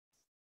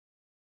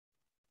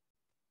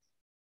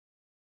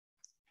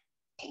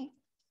Okay.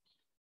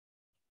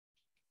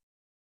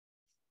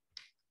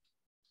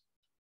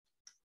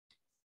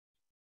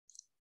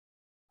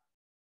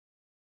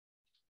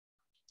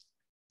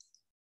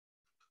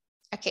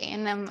 Okay,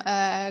 and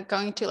I'm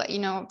going to let you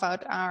know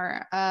about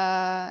our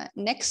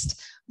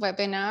next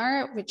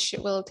webinar, which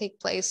will take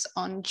place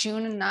on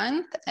June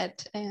 9th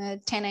at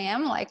 10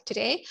 a.m. like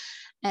today.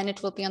 And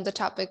it will be on the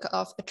topic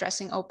of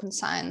addressing open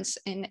science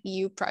in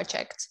EU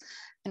projects.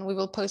 And we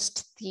will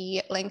post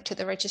the link to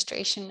the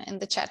registration in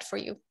the chat for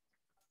you.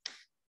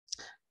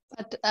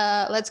 But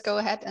let's go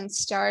ahead and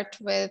start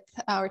with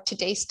our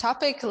today's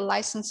topic,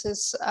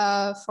 licenses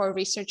for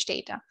research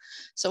data.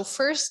 So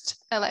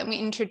first, let me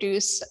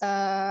introduce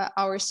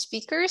our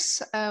speakers.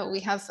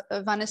 We have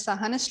Vanessa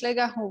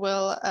Hanneschläger, who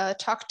will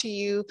talk to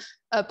you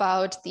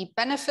about the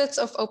benefits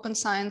of open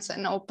science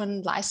and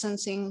open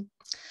licensing.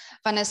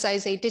 Vanessa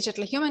is a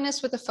digital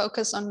humanist with a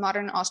focus on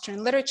modern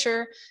Austrian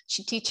literature.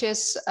 She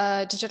teaches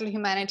digital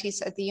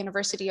humanities at the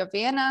University of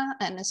Vienna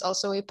and is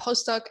also a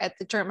postdoc at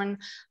the German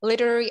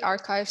Literary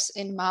Archives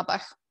in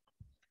Marbach.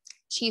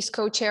 She's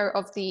co-chair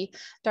of the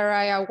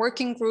Daraya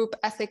Working Group,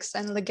 Ethics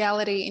and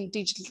Legality in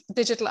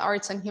Digital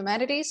Arts and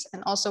Humanities,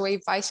 and also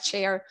a vice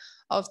chair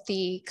of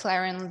the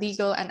Clarion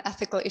Legal and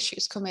Ethical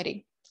Issues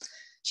Committee.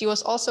 She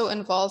was also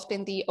involved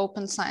in the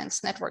Open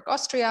Science Network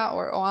Austria,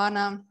 or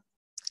OANA,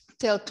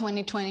 till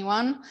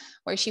 2021,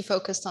 where she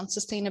focused on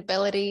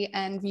sustainability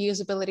and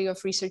reusability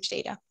of research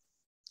data.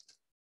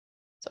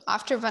 So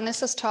after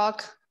Vanessa's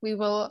talk, we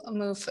will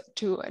move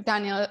to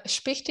Daniel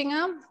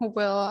Spichtinger, who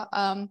will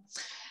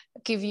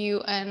give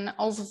you an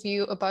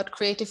overview about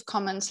Creative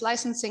Commons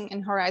licensing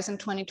in Horizon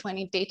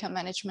 2020 data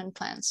management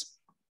plans.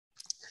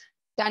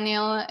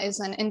 Daniel is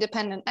an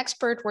independent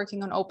expert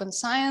working on open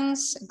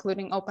science,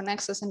 including open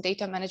access and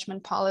data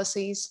management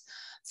policies.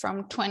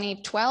 From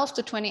 2012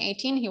 to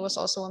 2018, he was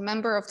also a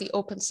member of the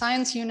Open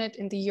Science Unit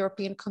in the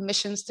European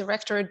Commission's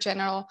Directorate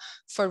General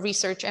for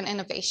Research and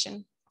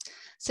Innovation.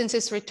 Since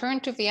his return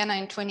to Vienna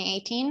in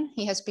 2018,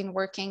 he has been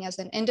working as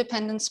an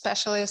independent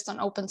specialist on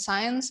open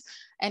science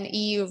and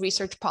EU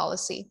research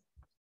policy.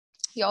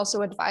 He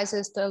also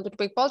advises the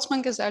Ludwig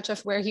Boltzmann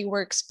Gesellschaft, where he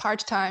works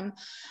part-time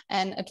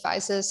and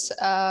advises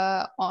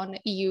on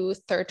EU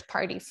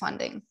third-party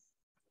funding.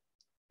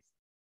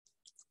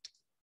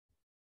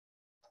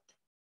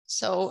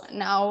 So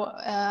now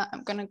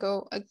I'm going to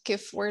go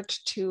give word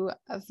to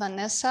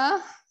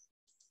Vanessa.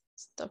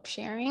 Stop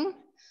sharing.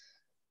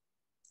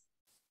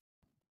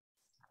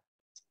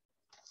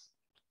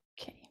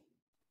 Okay.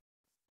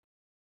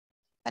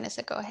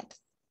 Vanessa, go ahead.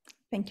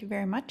 Thank you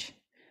very much.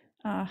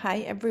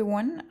 Hi,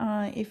 everyone.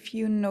 If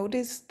you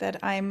notice that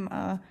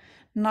I'm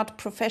not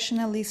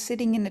professionally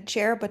sitting in a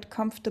chair, but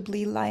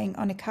comfortably lying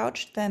on a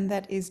couch, then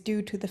that is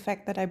due to the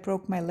fact that I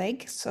broke my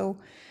leg. So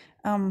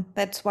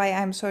that's why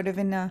I'm sort of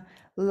in a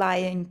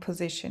lying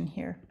position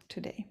here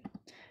today.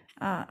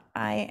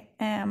 I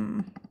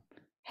am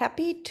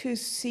happy to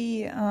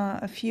see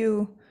a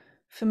few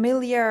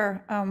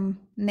familiar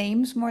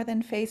names more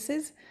than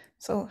faces.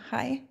 So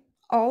hi,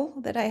 all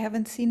that I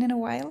haven't seen in a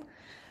while.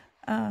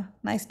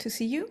 Nice to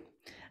see you.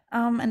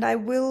 And I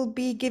will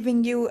be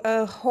giving you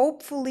a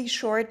hopefully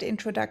short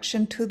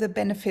introduction to the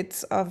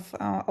benefits of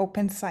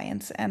open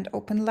science and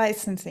open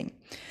licensing.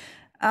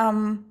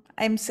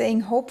 I'm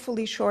saying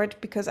hopefully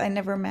short because I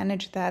never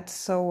managed that.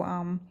 So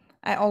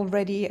I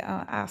already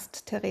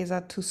asked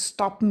Teresa to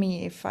stop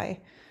me if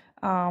I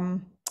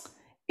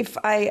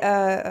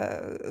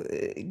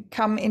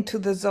come into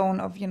the zone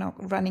of,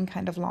 running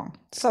kind of long.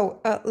 So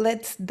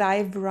let's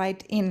dive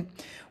right in.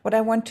 What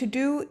I want to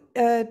do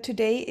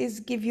today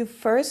is give you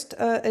first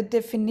a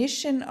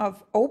definition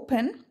of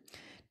open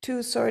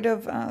to sort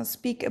of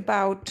speak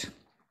about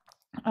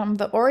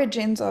the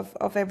origins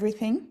of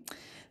everything.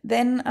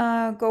 Then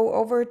go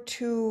over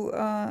to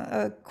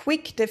a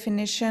quick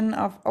definition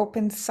of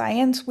open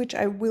science, which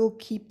I will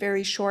keep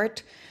very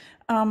short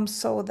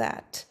so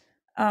that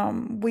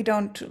we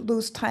don't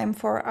lose time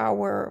for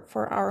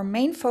our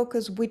main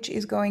focus, which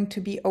is going to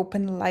be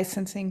open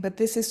licensing. But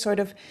this is sort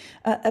of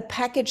a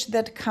package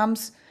that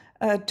comes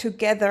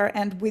together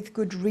and with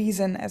good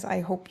reason, as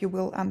I hope you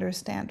will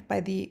understand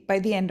by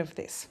the end of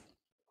this.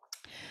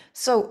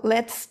 So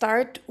let's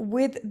start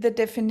with the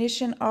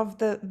definition of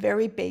the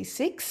very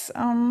basics.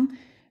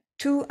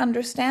 To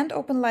understand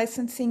open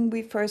licensing,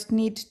 we first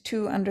need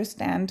to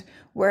understand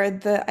where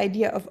the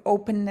idea of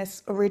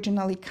openness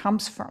originally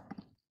comes from.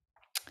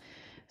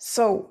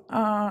 So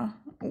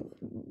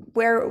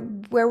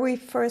where we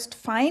first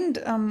find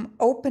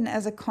open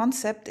as a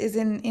concept is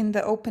in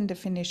the open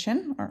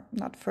definition, or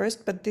not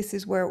first, but this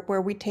is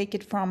where we take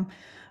it from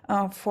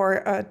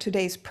for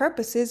today's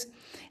purposes.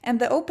 And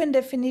the open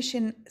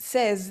definition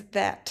says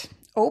that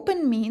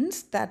open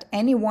means that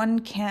anyone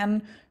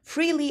can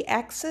freely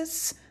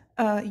access,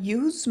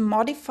 use,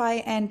 modify,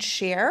 and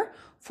share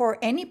for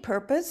any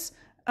purpose,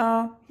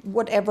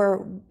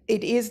 whatever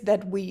it is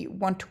that we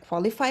want to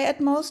qualify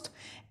at most.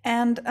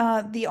 And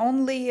the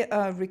only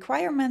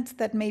requirements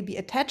that may be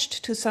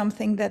attached to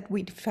something that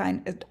we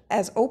define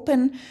as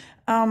open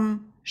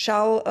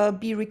shall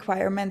be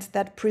requirements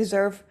that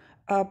preserve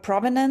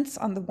provenance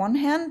on the one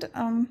hand.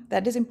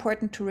 That is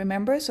important to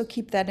remember, so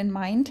keep that in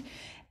mind.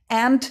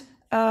 And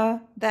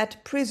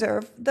that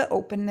preserve the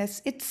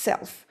openness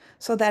itself.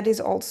 So that is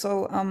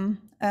also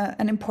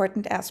an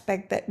important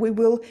aspect that we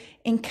will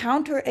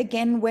encounter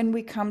again when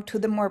we come to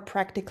the more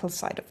practical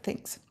side of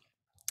things.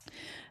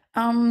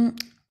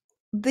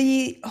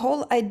 The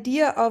whole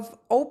idea of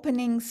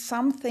opening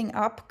something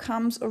up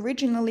comes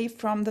originally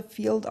from the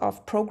field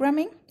of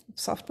programming,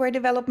 software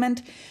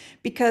development,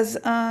 because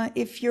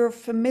if you're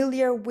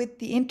familiar with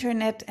the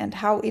internet and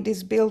how it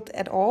is built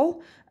at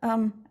all,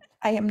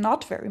 I am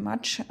not very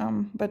much,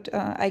 but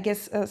I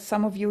guess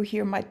some of you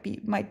here might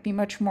be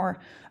much more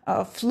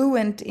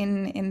fluent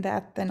in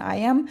that than I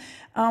am.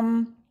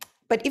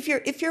 But if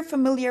you're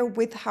familiar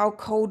with how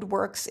code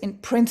works in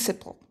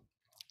principle,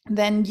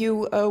 then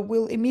you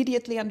will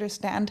immediately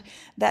understand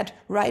that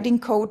writing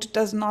code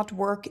does not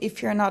work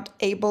if you're not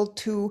able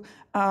to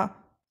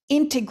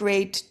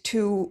integrate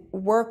to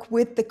work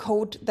with the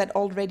code that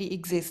already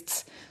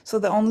exists. So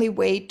the only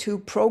way to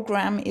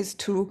program is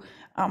to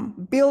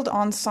build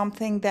on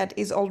something that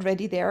is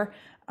already there.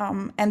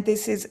 And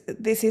this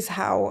is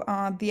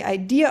how the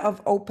idea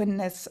of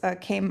openness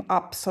came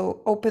up.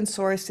 So open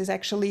source is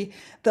actually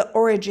the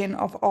origin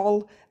of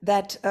all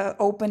that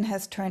open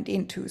has turned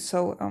into.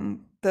 So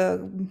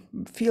the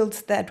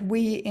fields that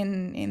we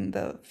in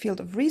the field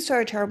of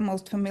research are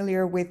most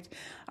familiar with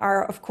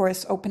are, of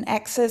course, open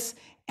access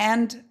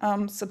and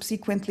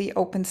subsequently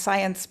open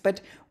science.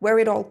 But where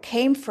it all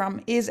came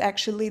from is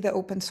actually the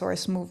open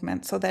source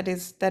movement. So that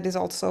is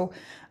also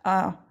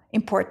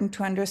important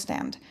to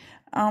understand.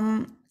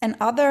 And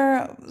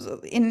other,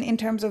 in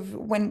terms of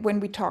when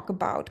we talk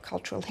about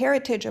cultural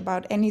heritage,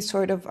 about any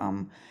sort of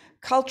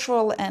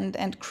cultural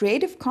and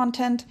creative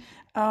content,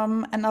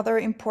 another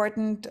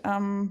important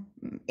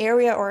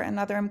area or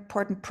another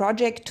important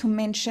project to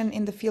mention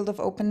in the field of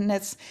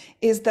openness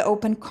is the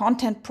Open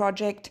Content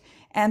Project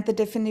and the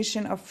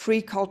definition of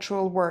free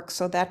cultural work,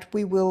 so that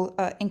we will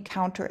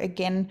encounter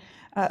again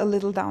a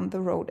little down the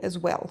road as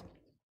well.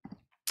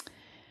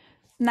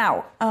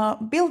 Now,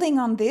 building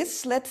on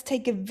this, let's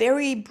take a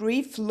very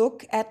brief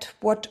look at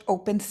what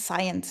open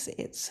science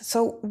is.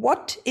 So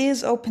what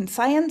is open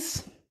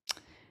science?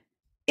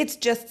 It's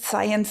just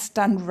science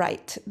done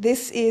right.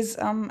 This is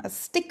a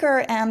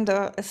sticker and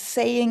a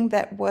saying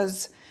that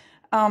was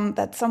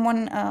that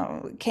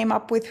someone came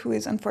up with, who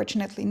is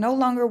unfortunately no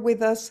longer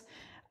with us.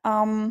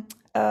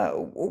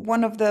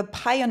 One of the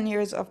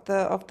pioneers of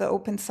the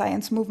open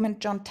science movement,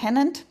 John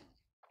Tennant.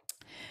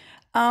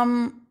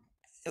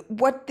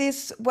 What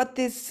this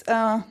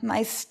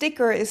nice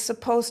sticker is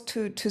supposed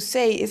to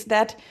say is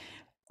that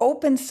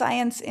open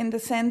science, in the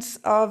sense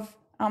of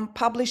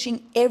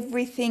publishing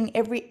everything,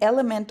 every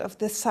element of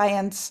the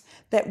science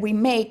that we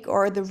make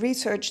or the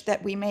research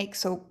that we make.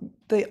 So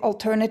the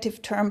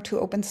alternative term to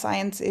open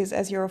science is,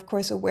 as you're of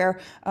course aware,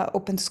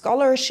 open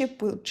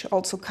scholarship, which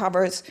also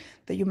covers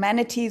the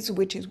humanities,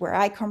 which is where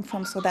I come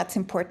from. So that's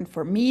important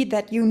for me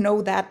that you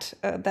know that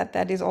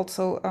that is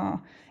also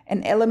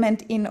an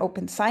element in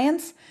open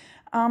science.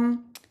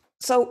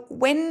 So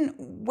when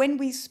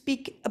we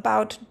speak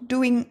about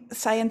doing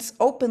science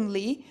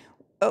openly,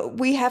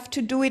 we have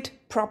to do it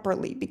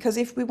properly, because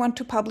if we want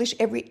to publish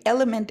every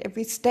element,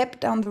 every step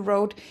down the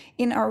road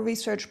in our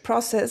research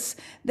process,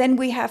 then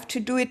we have to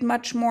do it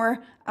much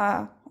more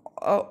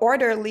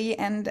orderly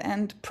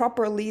and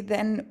properly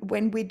than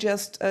when we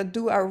just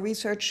do our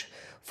research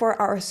for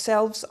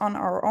ourselves on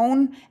our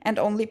own and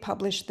only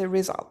publish the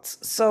results.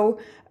 So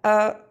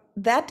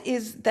that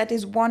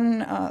is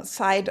one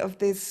side of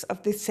this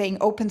saying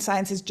open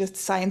science is just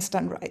science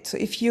done right. So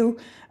if you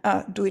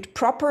do it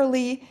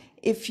properly,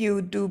 if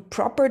you do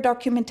proper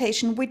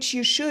documentation, which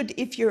you should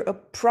if you're a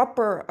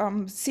proper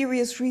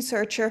serious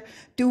researcher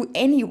do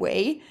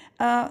anyway,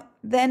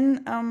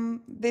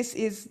 then this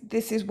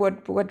is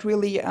what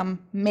really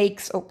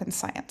makes open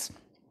science.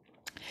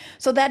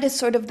 So that is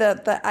sort of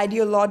the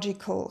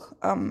ideological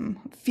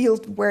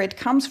field where it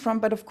comes from.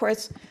 But of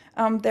course,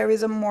 there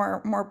is a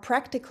more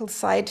practical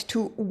side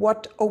to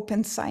what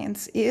open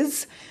science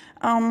is.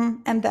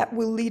 And that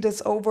will lead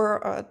us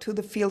over to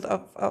the field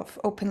of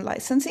open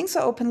licensing. So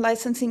open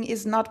licensing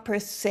is not per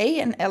se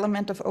an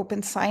element of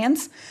open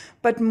science,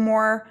 but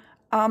more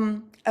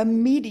a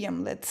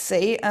medium, let's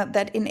say,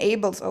 that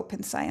enables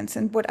open science.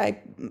 And what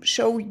I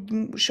show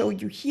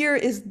you here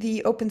is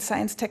the open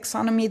science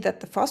taxonomy that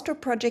the Foster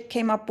Project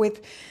came up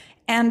with.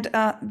 And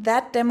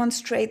that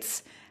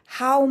demonstrates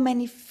how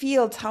many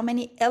fields, how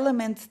many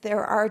elements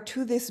there are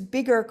to this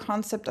bigger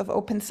concept of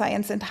open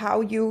science, and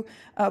how you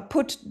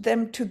put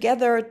them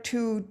together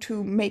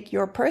to make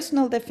your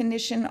personal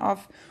definition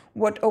of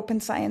what open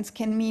science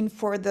can mean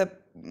for the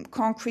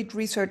concrete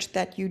research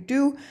that you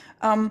do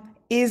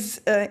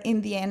is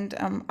in the end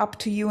up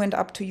to you and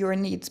up to your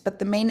needs. But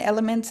the main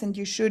elements, and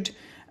you should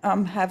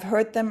have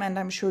heard them, and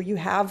I'm sure you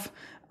have,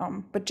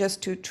 but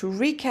just to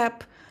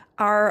recap,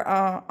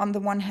 are on the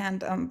one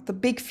hand the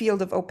big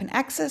field of open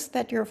access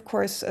that you're of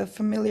course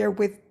familiar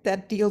with,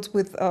 that deals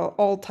with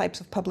all types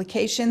of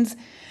publications.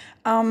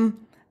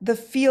 the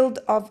field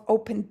of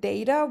open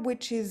data,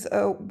 which is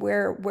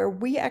where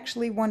we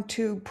actually want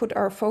to put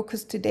our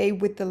focus today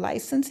with the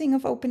licensing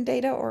of open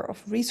data or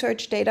of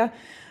research data.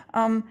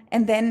 And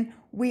then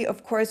we,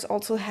 of course,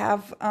 also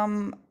have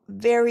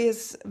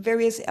various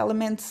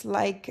elements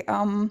like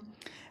the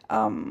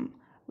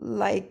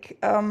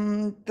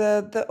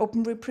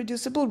open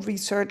reproducible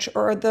research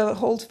or the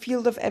whole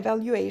field of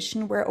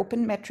evaluation where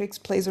open metrics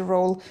plays a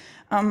role.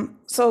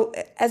 So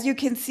as you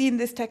can see in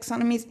this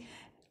taxonomy,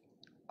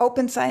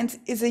 open science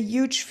is a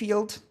huge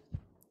field,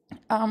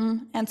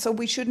 and so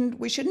we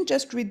shouldn't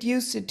just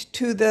reduce it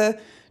to the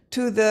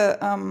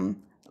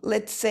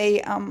let's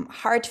say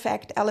hard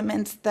fact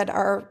elements that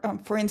are,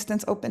 for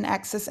instance, open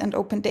access and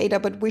open data,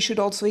 but we should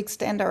also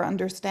extend our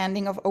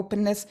understanding of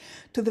openness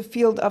to the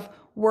field of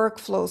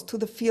workflows, to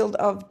the field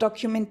of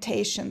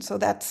documentation. So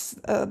that's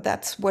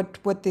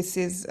what this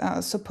is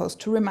supposed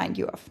to remind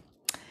you of.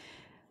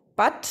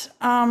 But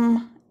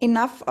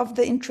enough of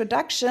the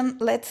introduction,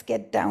 let's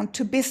get down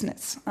to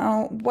business.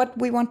 What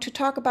we want to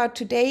talk about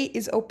today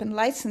is open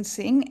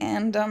licensing,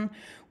 and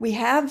we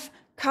have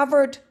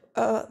covered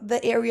the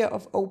area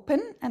of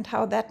open and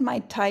how that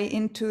might tie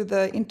into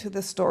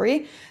the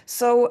story.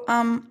 So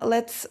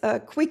let's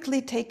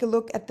quickly take a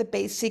look at the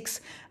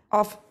basics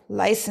of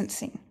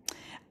licensing.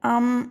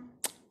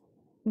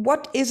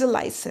 What is a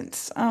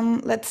license?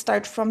 Let's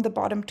start from the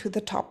bottom to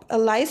the top. A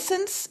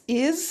license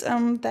is,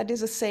 that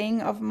is a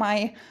saying of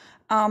my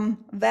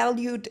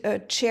valued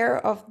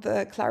chair of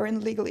the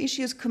Clarion Legal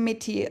Issues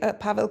Committee,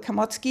 Pavel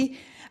Kamotsky.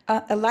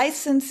 A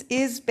license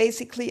is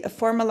basically a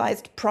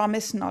formalized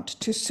promise not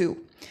to sue.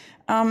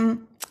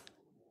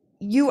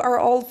 You are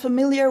all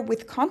familiar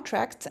with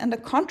contracts, and a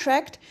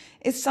contract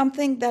is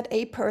something that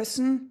a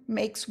person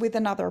makes with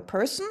another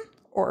person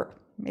or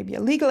maybe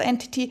a legal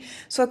entity.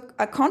 So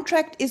a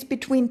contract is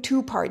between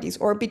two parties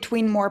or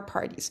between more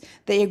parties.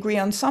 They agree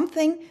on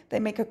something, they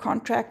make a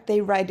contract,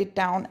 they write it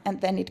down,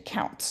 and then it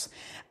counts.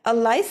 A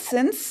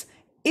license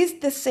is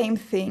the same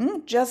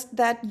thing, just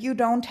that you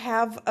don't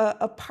have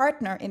a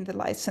partner in the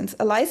license.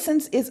 A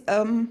license is,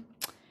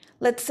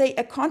 let's say,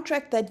 a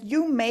contract that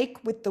you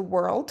make with the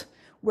world,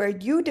 where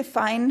you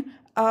define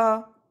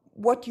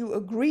what you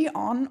agree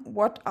on,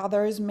 what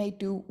others may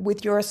do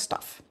with your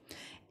stuff.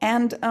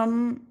 And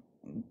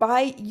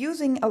by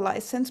using a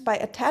license, by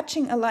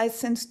attaching a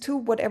license to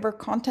whatever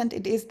content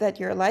it is that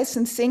you're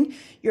licensing,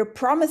 you're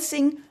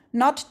promising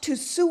not to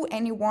sue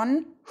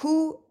anyone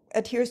who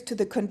adheres to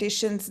the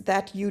conditions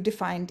that you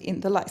defined in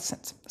the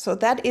license. So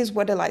that is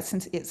what a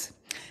license is.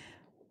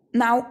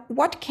 Now,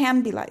 what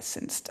can be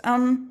licensed?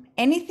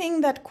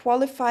 Anything that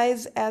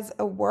qualifies as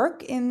a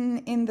work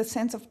in the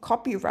sense of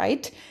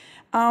copyright,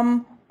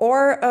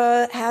 or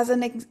has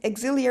an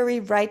auxiliary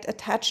right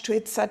attached to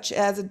it, such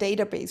as a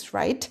database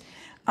right.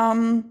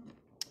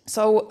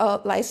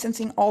 So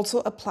licensing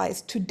also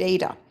applies to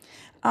data.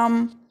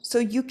 So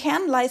you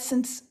can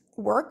license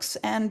works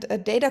and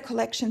data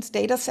collections,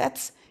 data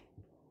sets,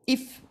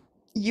 if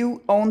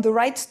you own the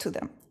rights to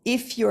them.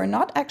 If you're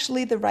not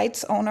actually the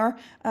rights owner,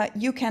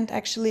 you can't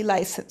actually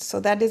license. So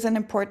that is an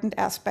important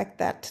aspect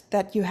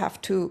that you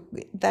have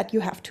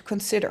to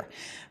consider.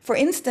 For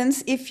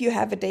instance, if you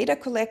have a data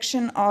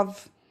collection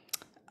of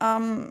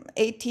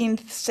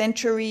 18th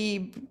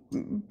century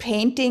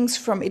paintings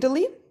from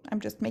Italy, I'm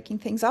just making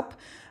things up,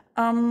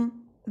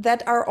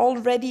 that are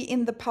already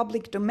in the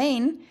public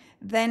domain,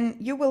 then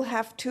you will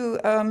have to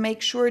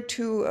make sure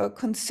to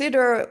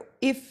consider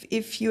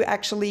if you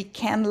actually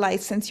can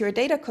license your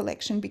data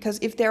collection, because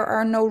if there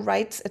are no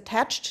rights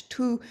attached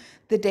to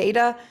the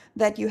data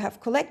that you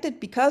have collected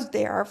because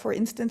they are, for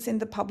instance, in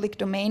the public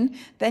domain,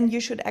 then you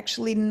should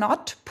actually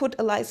not put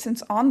a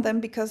license on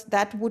them, because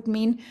that would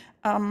mean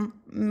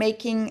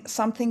making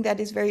something that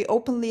is very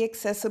openly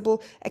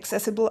accessible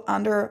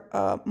under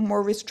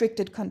more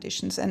restricted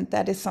conditions, and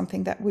that is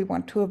something that we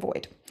want to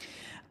avoid.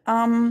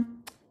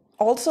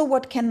 Also,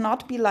 what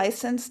cannot be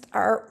licensed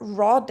are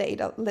raw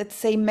data, let's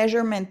say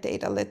measurement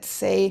data, let's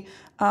say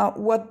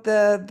what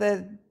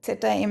the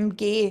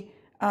ZMG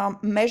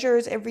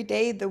measures every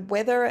day, the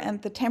weather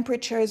and the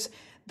temperatures.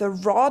 The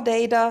raw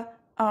data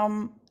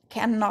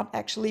cannot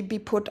actually be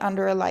put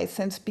under a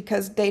license,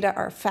 because data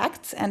are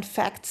facts and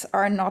facts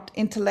are not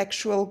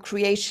intellectual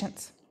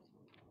creations.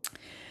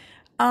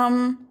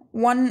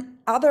 One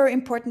other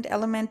important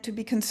element to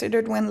be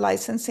considered when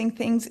licensing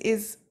things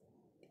is,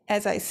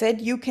 as I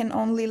said, you can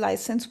only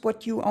license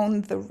what you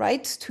own the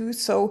rights to.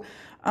 So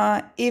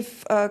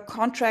if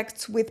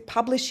contracts with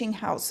publishing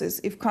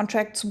houses, if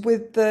contracts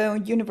with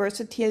the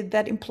university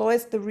that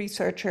employs the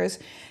researchers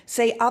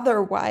say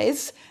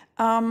otherwise,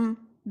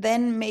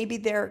 then maybe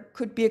there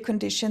could be a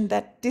condition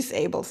that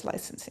disables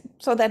licensing.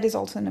 So that is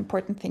also an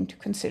important thing to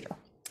consider.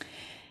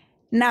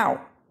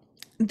 Now,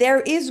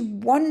 there is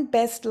one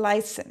best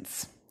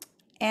license.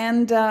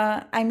 And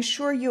I'm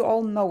sure you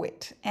all know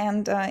it.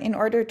 And in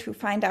order to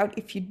find out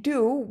if you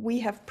do, we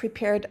have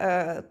prepared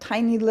a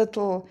tiny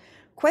little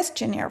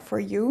questionnaire for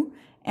you.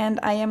 And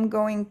I am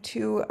going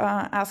to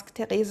ask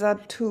Teresa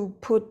to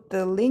put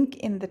the link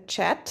in the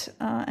chat.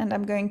 And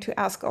I'm going to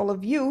ask all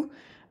of you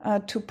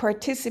to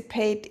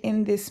participate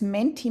in this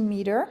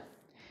Mentimeter.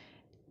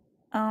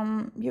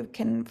 You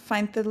can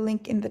find the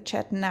link in the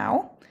chat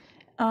now.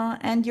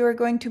 And you're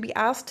going to be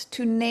asked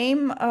to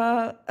name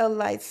a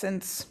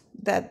license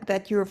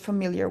that you're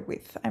familiar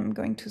with. I'm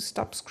going to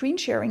stop screen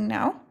sharing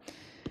now.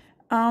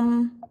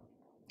 I'm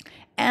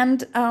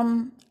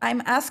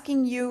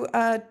asking you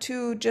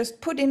to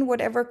just put in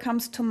whatever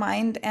comes to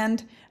mind,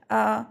 and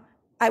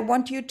I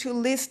want you to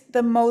list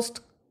the most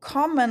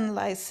common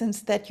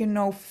license that you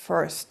know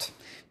first,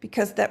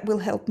 because that will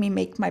help me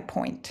make my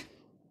point.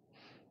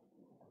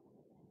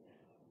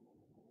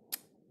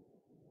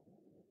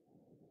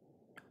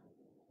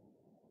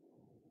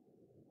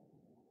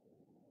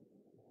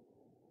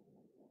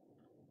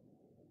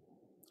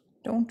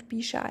 Don't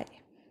be shy.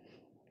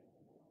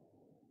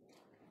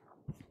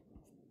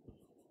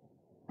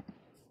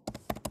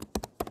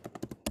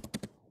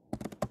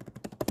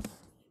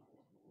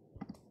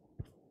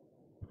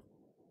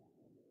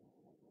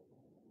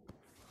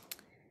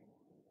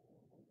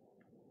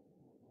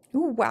 Ooh,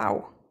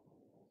 wow.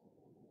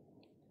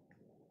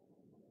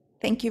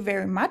 Thank you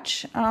very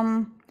much.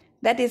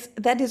 That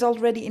is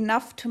already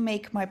enough to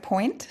make my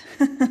point.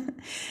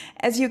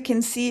 As you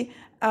can see,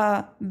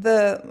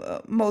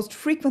 the most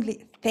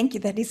frequently, thank you,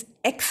 that is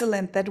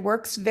excellent. That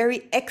works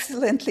very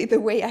excellently the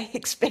way I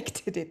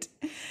expected it.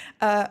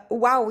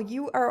 Wow,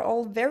 you are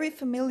all very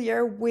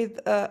familiar with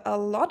a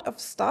lot of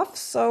stuff.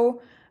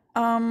 So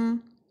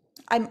I'm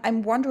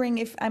wondering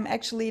if I'm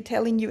actually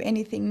telling you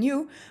anything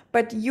new,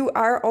 but you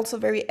are also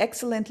very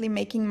excellently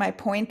making my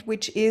point,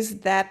 which is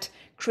that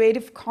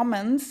Creative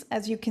Commons,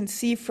 as you can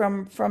see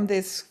from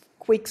this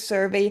quick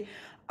survey,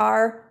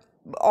 are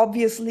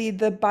obviously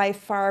the by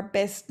far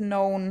best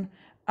known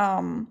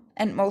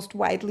and most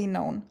widely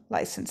known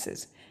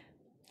licenses.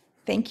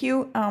 Thank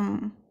you,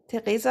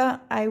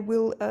 Teresa. I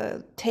will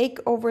take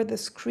over the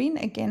screen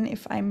again,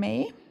 if I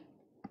may.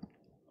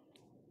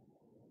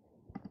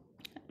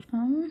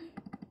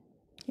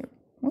 Here.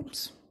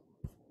 Oops.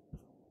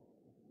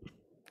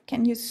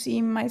 Can you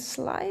see my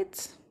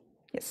slides?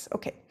 Yes,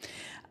 okay.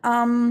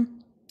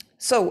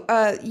 So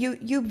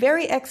you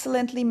very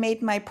excellently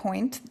made my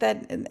point,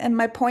 and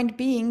my point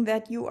being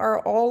that you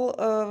are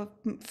all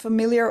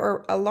familiar,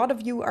 or a lot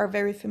of you are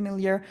very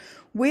familiar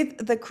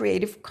with the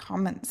Creative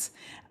Commons.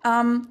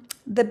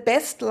 The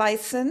best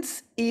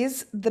license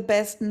is the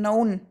best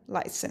known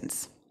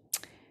license.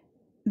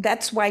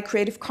 That's why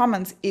Creative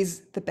Commons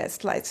is the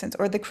best license,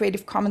 or the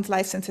Creative Commons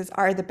licenses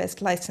are the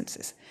best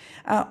licenses.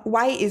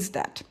 Why is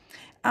that?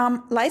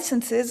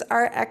 Licenses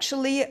are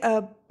actually,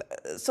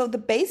 so the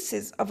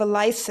basis of a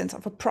license,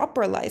 of a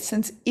proper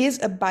license, is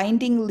a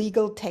binding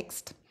legal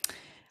text.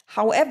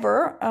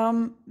 However,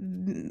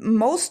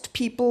 most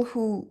people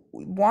who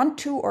want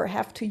to or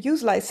have to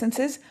use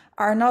licenses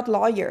are not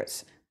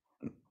lawyers.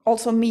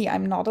 Also me,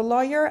 I'm not a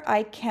lawyer.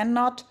 I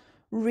cannot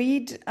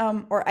read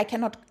or I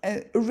cannot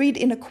read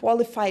in a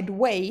qualified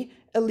way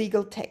a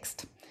legal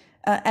text.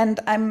 And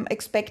I'm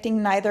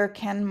expecting neither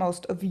can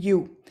most of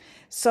you.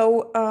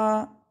 So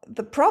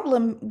the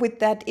problem with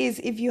that is,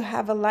 if you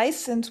have a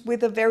license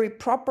with a very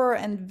proper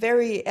and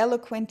very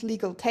eloquent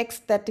legal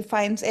text that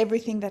defines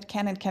everything that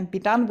can and can't be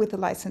done with the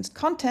licensed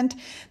content,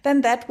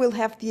 then that will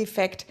have the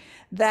effect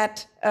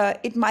that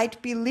it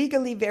might be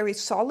legally very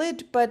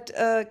solid, but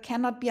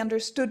cannot be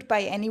understood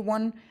by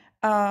anyone,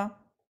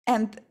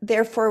 and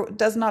therefore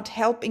does not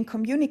help in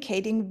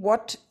communicating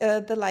what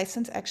the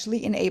license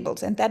actually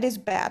enables. And that is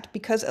bad,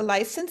 because a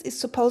license is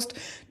supposed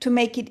to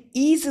make it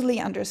easily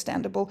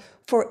understandable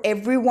for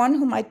everyone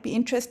who might be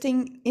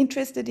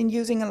interested in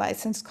using a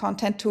licensed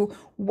content to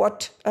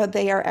what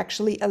they are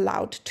actually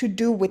allowed to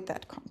do with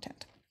that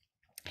content.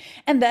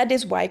 And that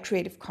is why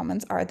Creative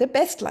Commons are the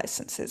best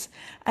licenses.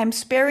 I'm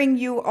sparing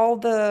you all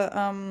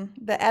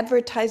the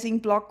advertising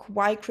block,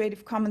 why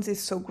Creative Commons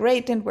is so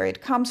great and where it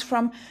comes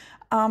from.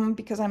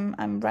 Because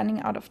I'm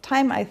running out of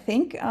time, I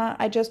think.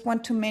 I just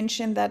want to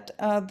mention that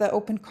the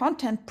Open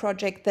Content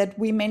Project that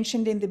we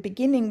mentioned in the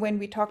beginning when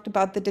we talked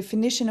about the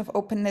definition of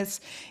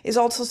openness is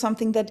also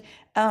something that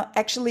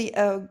actually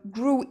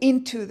grew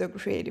into the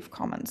Creative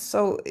Commons.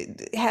 So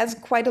it has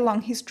quite a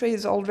long history,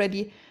 is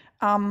already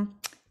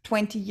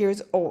 20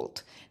 years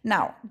old.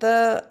 Now,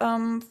 the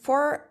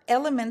 4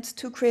 elements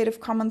to Creative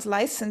Commons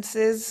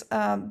licenses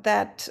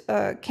that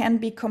can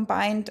be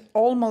combined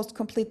almost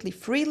completely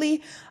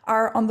freely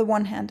are, on the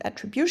one hand,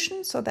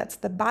 attribution, so that's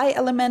the by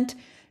element,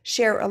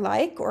 share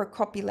alike or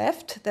copy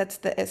left, that's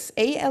the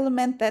SA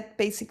element that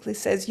basically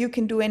says you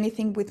can do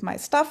anything with my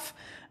stuff,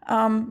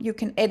 you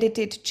can edit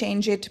it,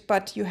 change it,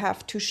 but you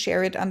have to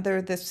share it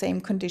under the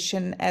same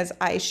condition as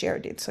I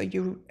shared it, so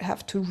you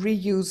have to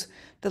reuse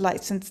the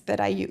license that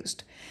I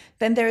used.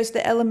 Then there is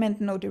the element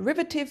no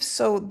derivatives,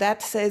 so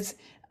that says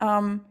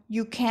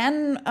you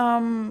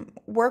can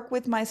work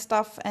with my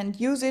stuff and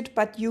use it,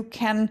 but you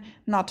can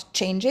not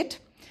change it.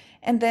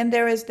 And then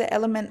there is the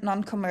element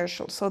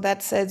non-commercial, so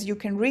that says you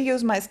can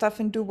reuse my stuff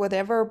and do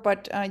whatever,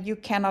 but you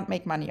cannot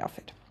make money off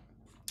it.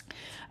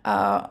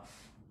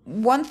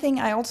 One thing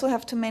I also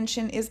have to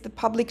mention is the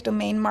public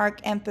domain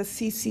mark and the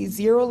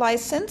CC0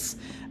 license.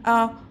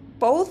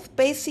 both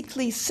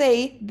basically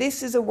say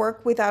this is a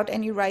work without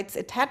any rights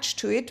attached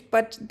to it,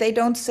 but they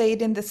don't say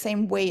it in the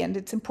same way, and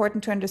it's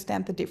important to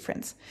understand the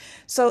difference.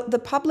 So the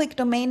public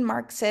domain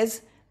mark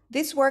says,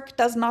 this work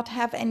does not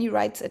have any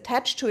rights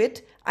attached to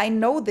it. I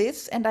know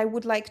this, and I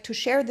would like to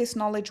share this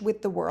knowledge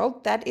with the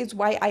world. That is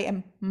why I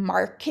am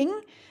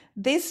marking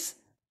this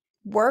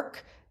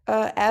work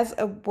as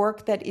a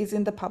work that is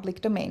in the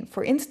public domain.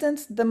 For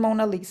instance, the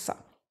Mona Lisa.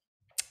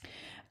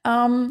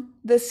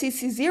 The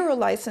CC0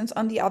 license,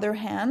 on the other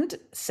hand,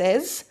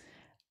 says,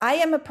 I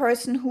am a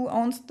person who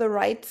owns the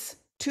rights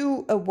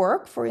to a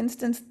work, for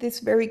instance, this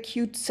very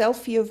cute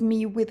selfie of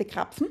me with a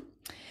Krapfen.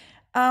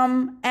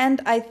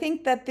 And I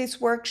think that this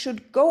work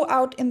should go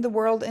out in the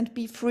world and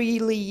be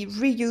freely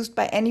reused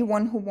by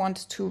anyone who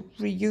wants to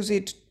reuse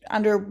it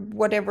under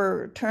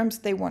whatever terms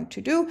they want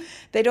to do.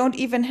 They don't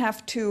even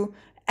have to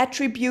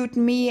attribute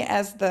me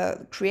as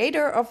the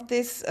creator of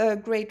this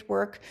great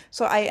work.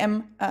 So I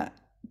am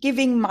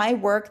giving my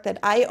work that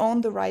I own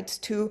the rights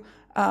to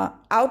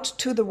out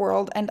to the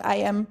world, and I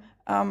am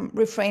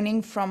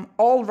refraining from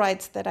all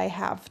rights that I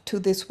have to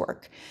this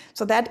work.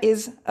 So that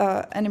is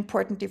an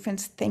important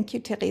difference. Thank you,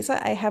 Teresa.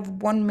 I have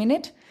 1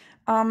 minute.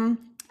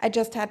 I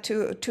just had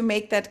to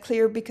make that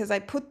clear because I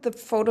put the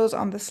photos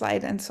on the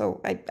slide, and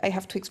so I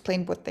have to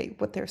explain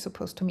what they're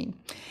supposed to mean.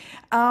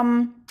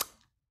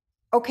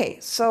 Okay,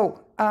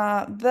 so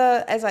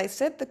as I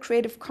said, the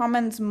Creative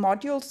Commons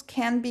modules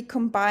can be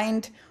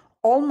combined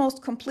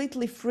almost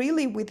completely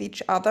freely with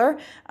each other.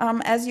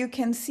 As you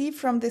can see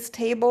from this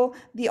table,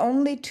 the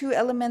only two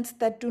elements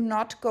that do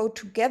not go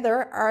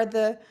together are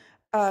the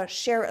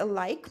share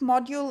alike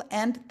module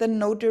and the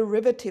no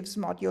derivatives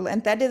module.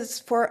 And that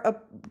is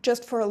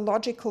just for a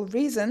logical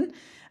reason.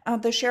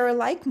 The share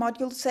alike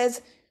module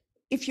says,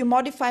 if you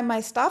modify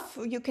my stuff,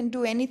 you can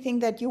do anything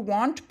that you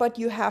want, but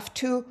you have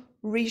to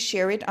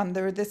reshare it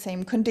under the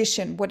same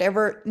condition,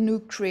 whatever new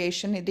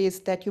creation it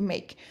is that you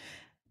make.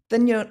 The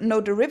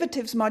no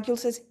derivatives module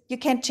says you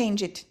can't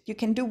change it. You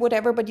can do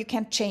whatever, but you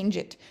can't change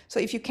it.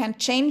 So if you can't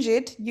change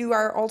it, you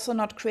are also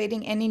not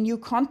creating any new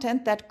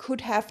content that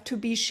could have to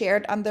be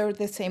shared under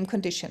the same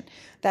condition.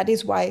 That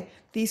is why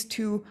these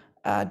two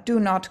do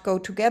not go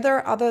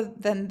together. Other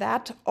than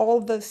that,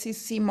 all the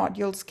CC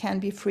modules can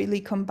be freely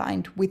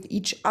combined with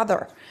each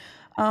other.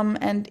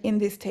 And in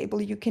this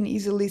table, you can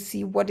easily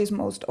see what is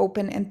most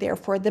open and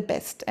therefore the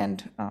best,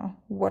 and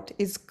what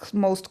is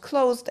most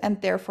closed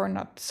and therefore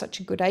not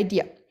such a good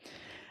idea.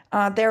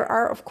 There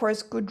are, of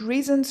course, good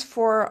reasons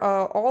for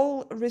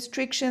all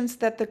restrictions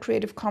that the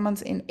Creative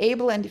Commons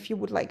enable. And if you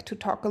would like to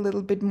talk a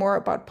little bit more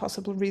about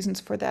possible reasons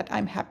for that,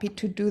 I'm happy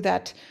to do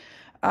that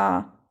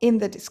in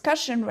the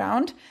discussion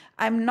round.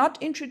 I'm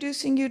not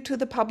introducing you to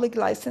the public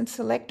license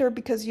selector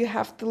because you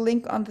have the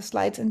link on the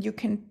slides and you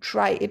can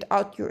try it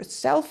out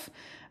yourself,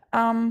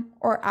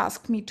 or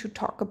ask me to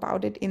talk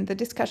about it in the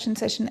discussion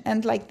session.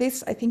 And like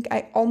this, I think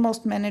I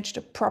almost managed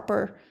a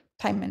proper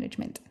time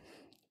management.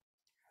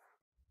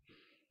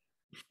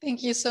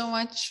 Thank you so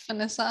much,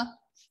 Vanessa,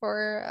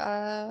 for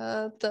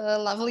the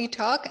lovely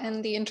talk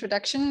and the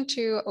introduction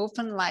to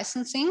open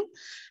licensing.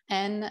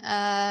 And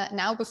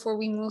now, before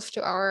we move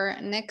to our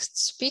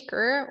next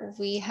speaker,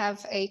 we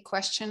have a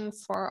question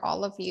for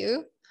all of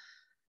you.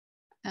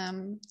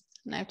 And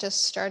I've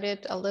just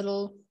started a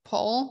little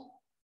poll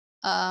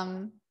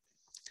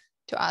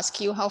to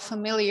ask you how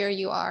familiar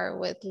you are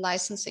with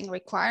licensing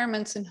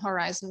requirements in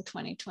Horizon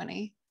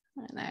 2020.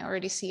 And I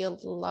already see a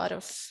lot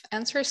of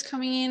answers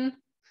coming in.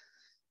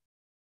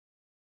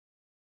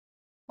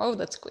 Oh,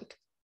 that's quick.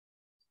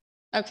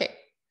 Okay.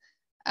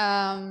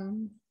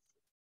 I'm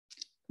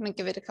gonna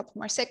give it a couple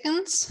more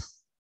seconds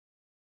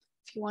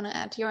if you want to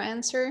add your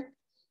answer.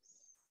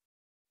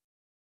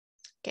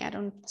 Okay, I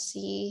don't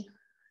see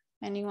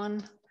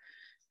anyone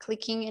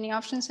clicking any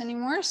options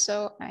anymore,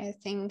 so I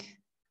think,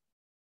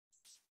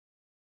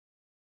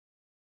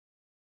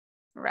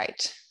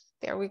 right,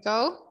 there we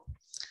go.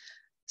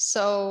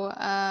 So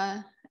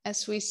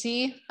as we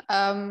see,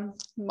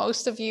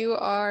 most of you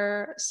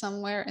are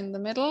somewhere in the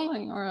middle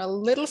and you're a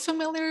little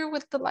familiar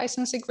with the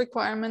licensing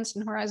requirements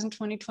in Horizon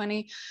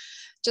 2020.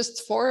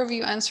 Just 4 of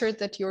you answered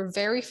that you're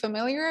very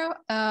familiar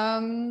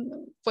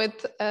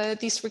with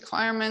these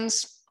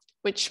requirements,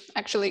 which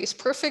actually is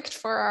perfect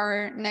for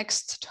our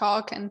next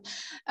talk. And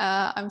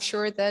I'm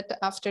sure that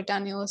after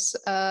Daniel's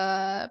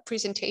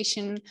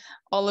presentation,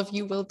 all of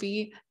you will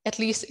be at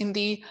least in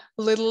the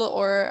little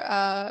or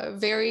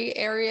very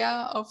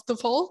area of the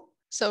poll.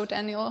 So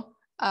Daniel,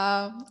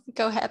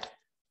 go ahead.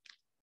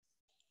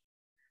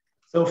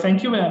 So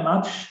thank you very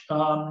much,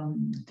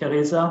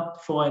 Teresa,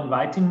 for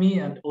inviting me,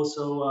 and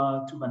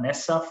also to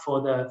Vanessa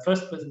for the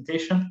first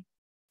presentation,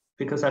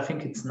 because I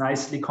think it's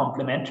nicely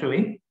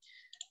complementary.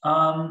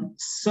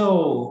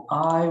 So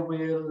I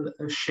will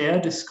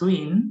share the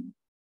screen,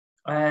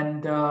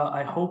 and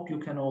I hope you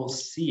can all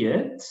see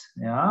it.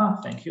 Yeah,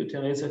 thank you.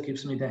 Teresa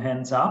gives me the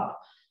hands up.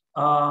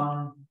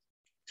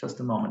 Just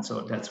a moment.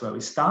 So that's where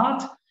we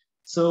start.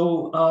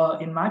 So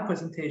in my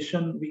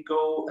presentation, we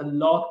go a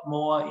lot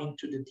more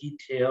into the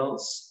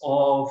details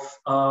of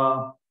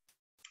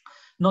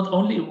not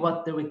only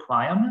what the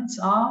requirements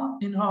are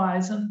in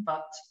Horizon,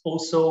 but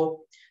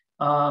also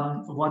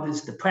what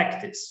is the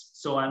practice.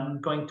 So I'm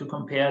going to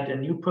compare the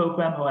new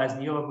program,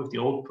 Horizon Europe, with the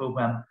old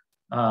program,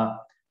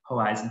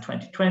 Horizon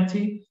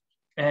 2020.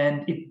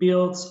 And it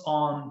builds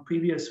on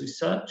previous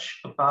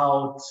research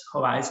about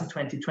Horizon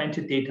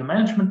 2020 data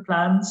management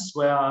plans,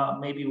 where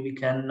maybe we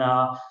can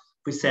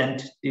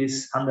present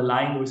this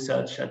underlying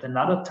research at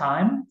another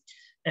time.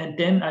 And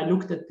then I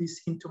looked at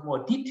this into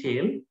more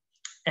detail,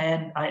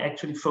 and I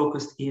actually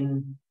focused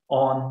in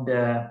on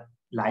the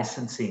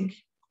licensing.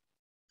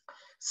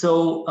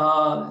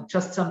 So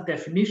just some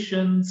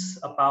definitions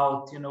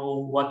about, you know,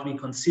 what we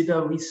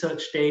consider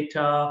research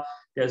data.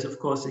 There's, of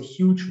course, a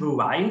huge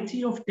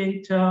variety of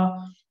data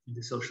in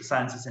the social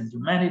sciences and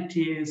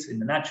humanities, in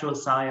the natural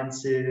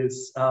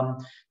sciences,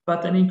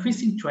 but an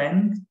increasing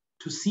trend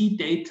to see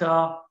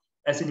data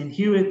as an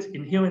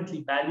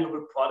inherently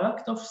valuable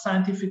product of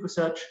scientific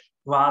research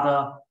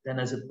rather than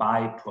as a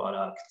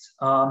byproduct.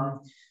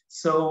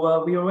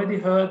 So we already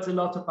heard a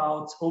lot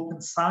about open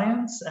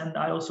science, and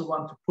I also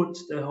want to put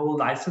the whole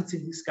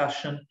licensing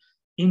discussion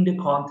in the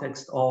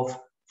context of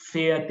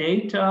FAIR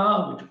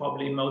data, which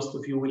probably most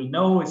of you will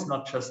know is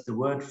not just the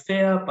word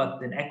FAIR,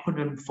 but an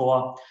acronym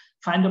for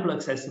findable,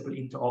 accessible,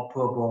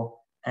 interoperable,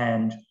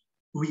 and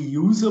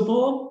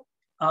reusable.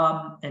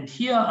 And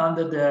here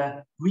under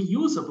the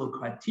reusable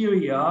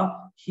criteria,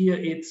 here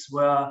it's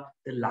where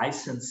the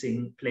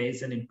licensing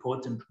plays an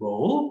important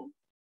role,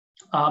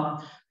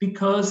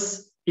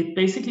 because it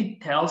basically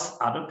tells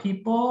other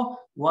people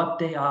what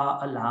they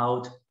are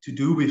allowed to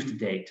do with the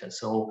data.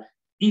 So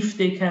if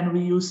they can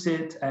reuse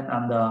it and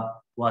under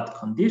what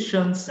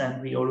conditions, and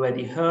we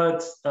already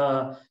heard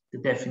the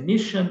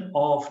definition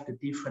of the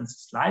different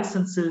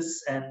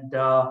licenses. And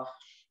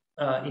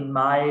in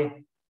my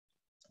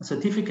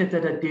certificate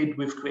that I did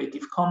with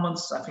Creative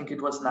Commons, I think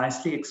it was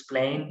nicely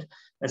explained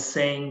as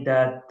saying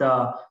that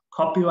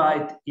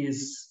copyright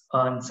is,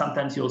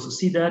 sometimes you also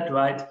see that,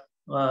 right?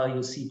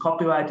 You see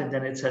copyright and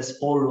then it says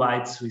all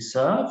rights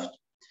reserved,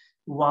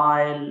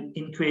 while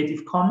in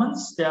Creative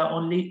Commons, there are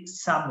only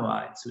some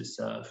rights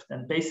reserved.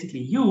 And basically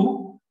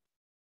you,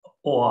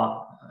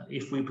 or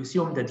if we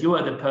presume that you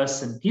are the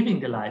person giving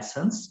the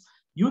license,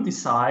 you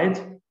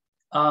decide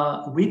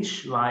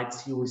which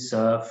rights you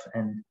reserve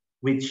and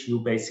which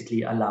you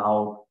basically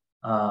allow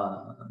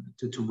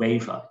to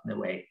waiver in a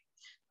way.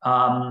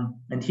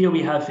 And here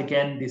we have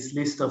again this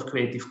list of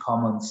Creative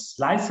Commons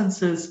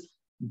licenses.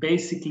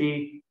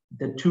 Basically,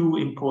 the two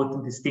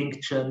important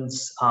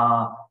distinctions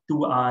are,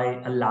 do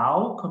I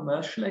allow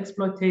commercial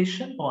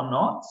exploitation or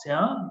not?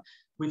 Yeah,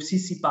 with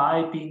CC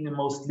BY being the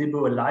most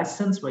liberal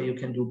license where you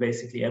can do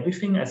basically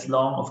everything as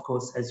long, of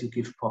course, as you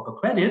give proper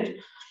credit.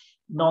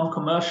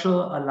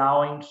 Non-commercial,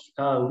 allowing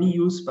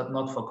reuse, but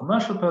not for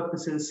commercial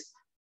purposes.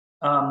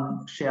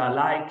 Share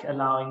alike,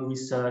 allowing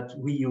research,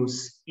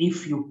 reuse,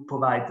 if you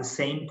provide the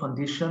same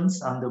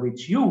conditions under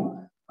which you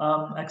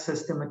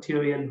access the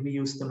material,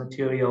 reuse the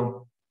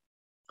material.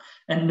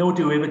 And no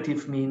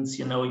derivative means,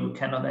 you know, you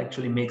cannot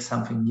actually make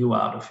something new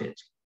out of it.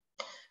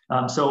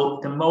 So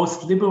the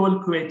most liberal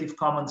Creative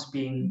Commons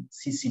being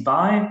CC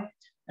BY,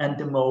 and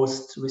the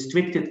most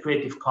restricted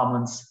Creative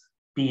Commons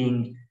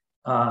being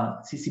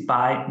CC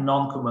BY,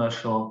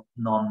 non-commercial,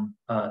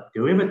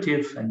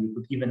 non-derivative, and you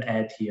could even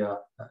add here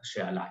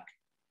share alike.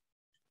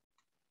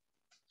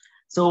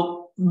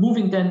 So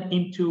moving then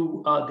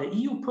into the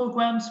EU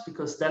programs,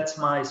 because that's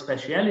my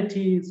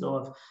speciality,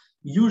 so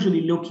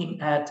usually looking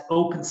at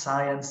open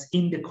science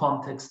in the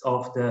context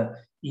of the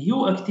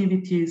EU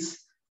activities.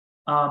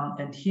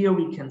 And here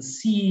we can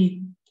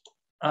see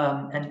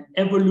an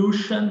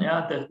evolution,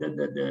 yeah,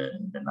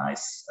 the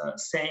nice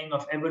saying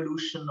of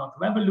evolution, not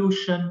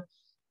revolution,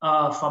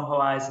 from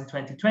Horizon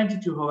 2020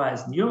 to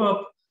Horizon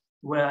Europe,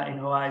 where in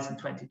Horizon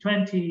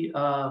 2020, at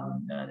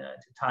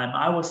the time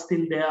I was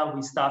still there,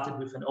 we started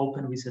with an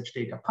open research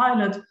data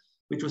pilot,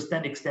 which was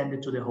then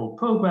extended to the whole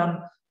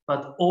program,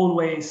 but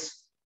always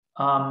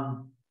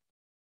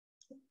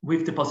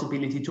with the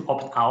possibility to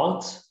opt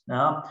out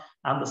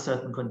under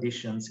certain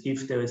conditions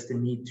if there is the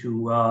need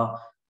to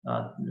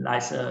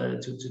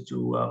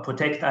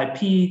protect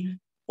IP,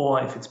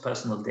 or if it's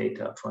personal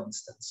data, for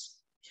instance.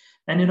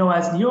 And in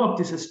Horizon Europe,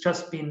 this has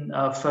just been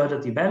further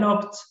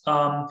developed.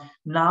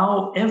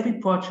 Now every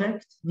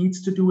project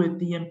needs to do a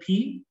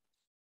DMP,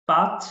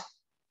 but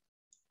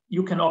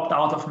you can opt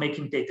out of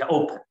making data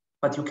open,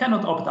 but you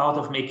cannot opt out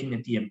of making a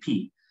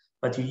DMP.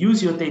 But you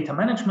use your data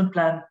management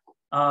plan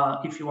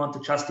if you want to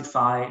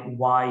justify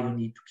why you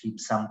need to keep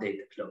some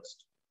data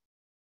closed.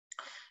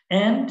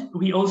 And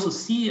we also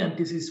see, and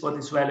this is what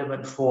is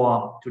relevant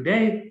for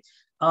today,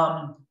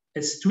 a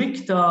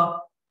stricter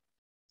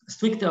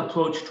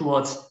approach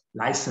towards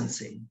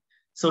licensing.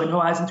 So in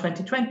Horizon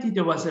 2020,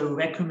 there was a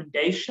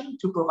recommendation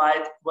to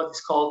provide what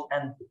is called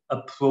an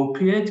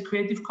appropriate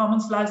Creative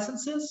Commons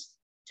licenses.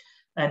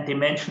 And they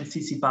mentioned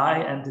CC BY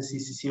and the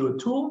CC0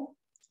 tool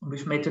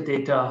with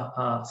metadata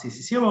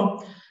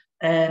CC0.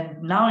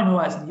 And now in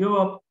Horizon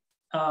Europe,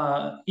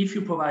 if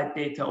you provide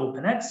data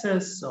open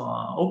access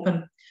or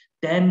open,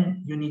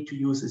 then you need to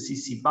use a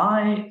CC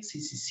BY,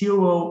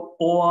 CC0,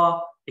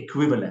 or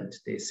equivalent,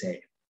 they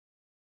say.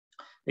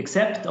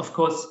 Except, of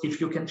course, if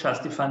you can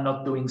justify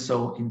not doing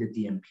so in the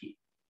DMP.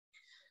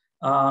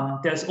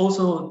 There's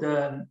also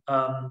the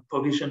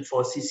provision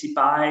for CC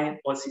BY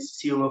or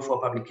CC0 for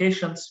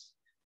publications,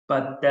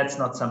 but that's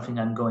not something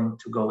I'm going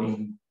to go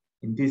in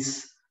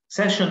this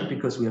session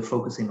because we are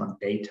focusing on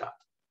data.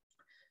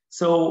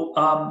 So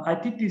I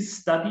did this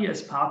study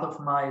as part of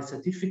my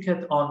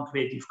certificate on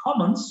Creative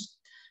Commons,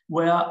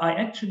 where I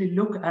actually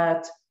look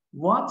at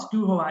what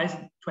do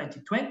Horizon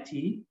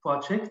 2020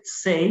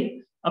 projects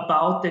say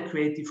about the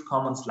Creative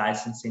Commons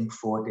licensing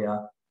for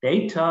their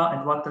data,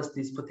 and what does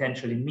this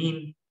potentially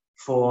mean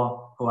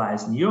for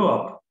Horizon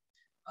Europe.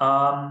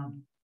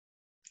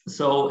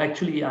 So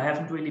actually, I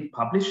haven't really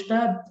published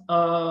that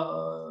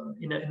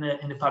in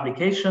a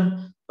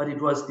publication, but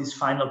it was this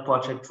final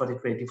project for the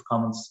Creative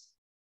Commons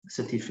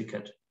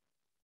certificate.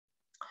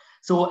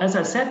 So as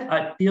I said,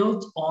 I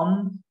built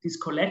on this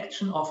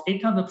collection of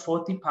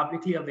 840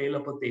 publicly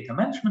available data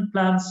management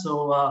plans.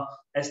 So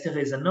as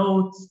Teresa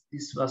notes,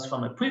 this was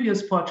from a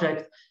previous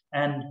project,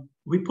 and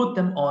we put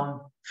them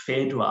on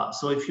Fedora.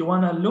 So if you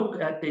want to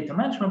look at data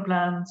management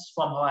plans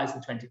from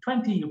Horizon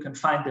 2020, you can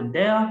find them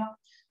there.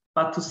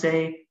 But to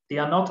say they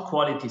are not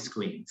quality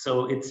screened.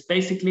 So it's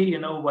basically, you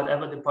know,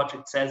 whatever the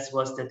project says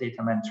was the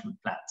data management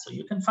plan. So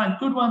you can find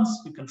good ones,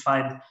 you can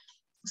find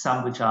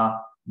some which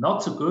are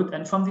not so good.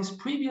 And from this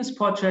previous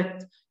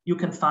project, you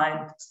can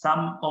find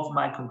some of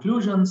my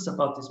conclusions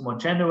about this more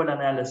general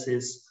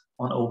analysis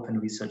on Open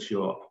Research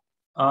Europe.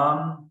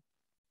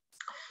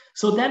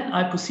 So then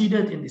I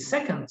proceeded in the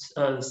second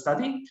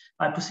study,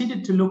 I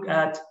proceeded to look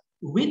at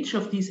which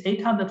of these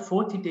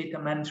 840 data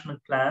management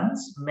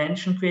plans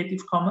mention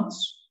Creative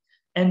Commons,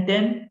 and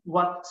then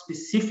what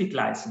specific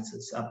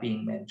licenses are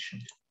being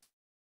mentioned.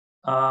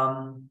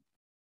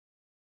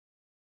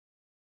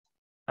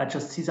 I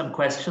just see some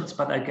questions,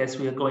 but I guess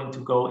we are going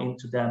to go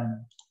into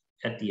them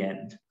at the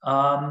end.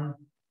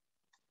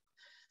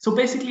 So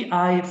basically,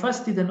 I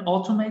first did an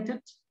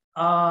automated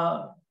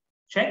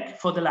check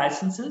for the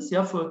licenses,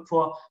 yeah,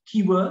 for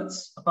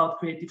keywords about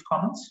Creative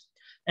Commons.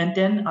 And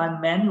then I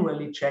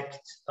manually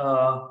checked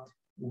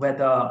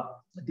whether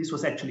this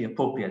was actually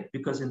appropriate,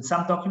 because in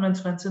some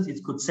documents, for instance,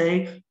 it could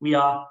say we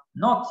are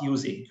not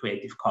using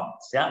Creative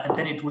Commons, yeah, and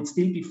then it would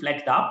still be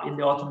flagged up in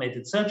the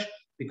automated search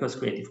because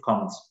Creative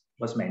Commons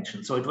was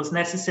mentioned. So it was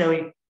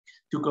necessary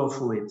to go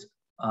through it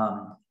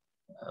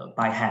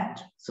by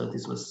hand. So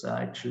this was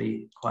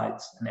actually quite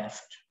an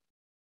effort.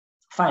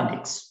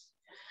 Findings.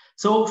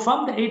 So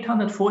from the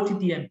 840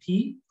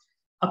 DMP,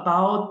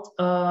 about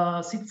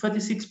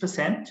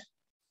 36%,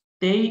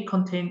 they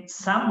contain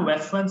some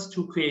reference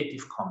to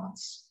Creative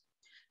Commons.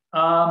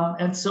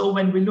 And so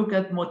when we look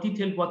at more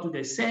detailed, what do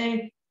they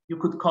say? You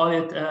could call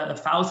it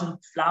 1,000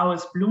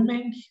 flowers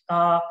blooming,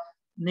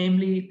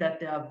 namely that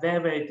there are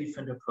very, very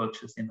different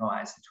approaches in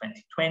Horizon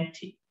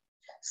 2020.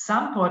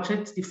 Some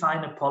projects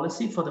define a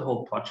policy for the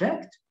whole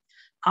project.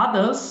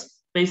 Others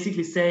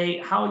basically say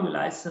how you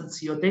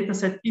license your data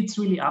set. It's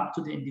really up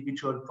to the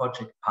individual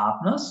project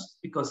partners,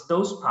 because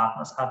those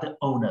partners are the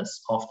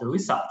owners of the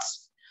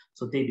results.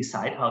 So they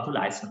decide how to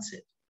license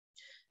it.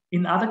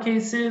 In other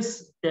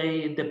cases,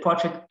 the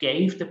project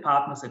gave the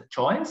partners a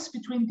choice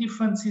between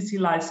different CC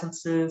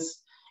licenses.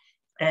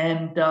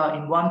 And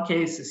in one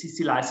case, a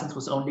CC license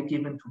was only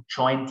given to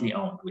jointly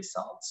owned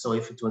results. So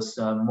if it was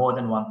more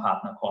than one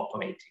partner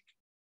cooperating.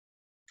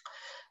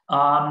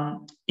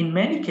 In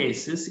many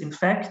cases, in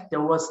fact, there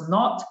was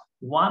not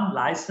one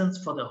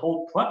license for the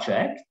whole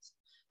project,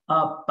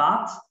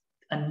 but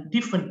a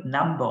different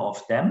number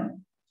of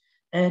them.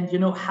 And you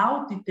know,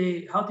 how did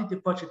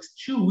the projects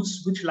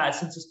choose which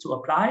licenses to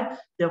apply?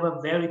 There were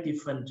very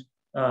different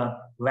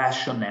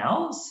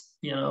rationales.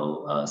 You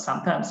know,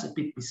 sometimes a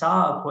bit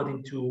bizarre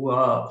according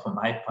to, from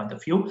my point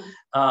of view,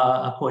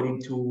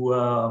 according to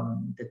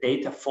the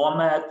data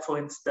format, for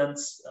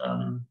instance.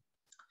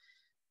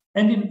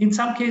 And in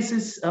some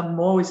cases,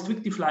 more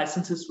restrictive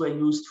licenses were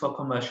used for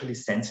commercially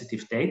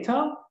sensitive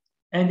data.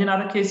 And in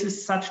other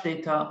cases, such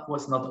data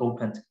was not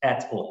opened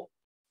at all.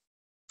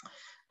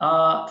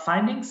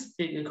 Findings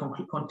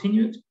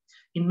continued.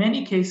 In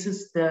many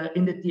cases,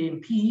 in the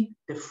DMP,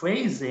 the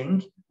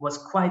phrasing was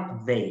quite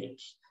vague.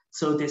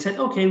 So they said,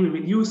 okay, we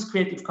will use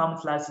Creative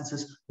Commons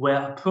licenses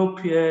where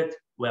appropriate,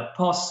 where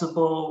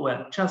possible,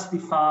 where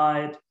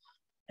justified.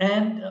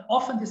 And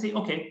often they say,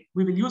 okay,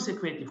 we will use a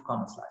Creative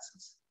Commons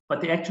license,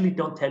 but they actually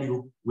don't tell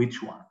you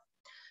which one.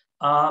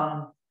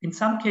 In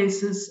some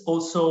cases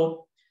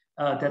also,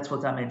 that's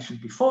what I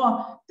mentioned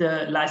before,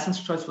 the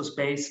license choice was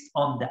based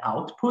on the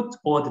output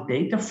or the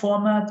data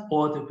format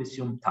or the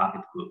presumed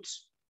target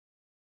groups.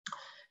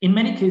 In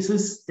many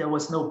cases, there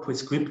was no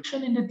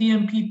prescription in the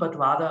DMP, but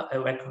rather a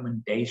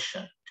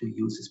recommendation to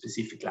use a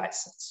specific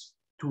license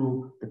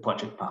to the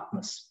project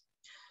partners.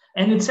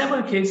 And in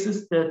several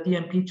cases, the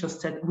DMP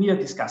just said, we are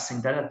discussing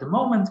that at the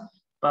moment,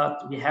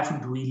 but we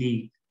haven't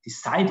really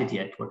decided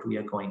yet what we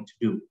are going to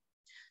do.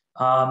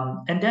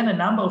 And then a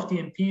number of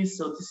DMPs,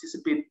 so this is a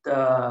bit,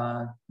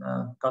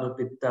 got a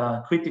bit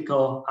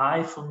critical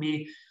eye for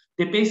me.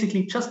 They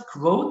basically just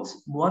quote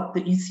what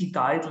the EC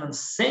guidelines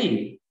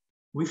say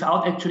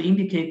without actually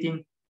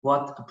indicating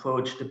what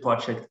approach the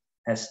project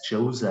has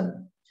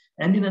chosen.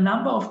 And in a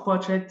number of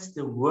projects,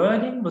 the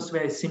wording was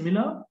very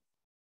similar,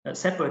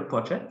 separate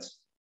projects.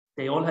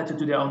 They all had to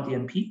do their own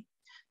DMP.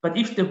 But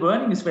if the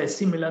wording is very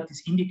similar,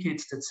 this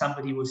indicates that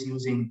somebody was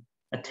using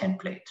a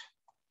template.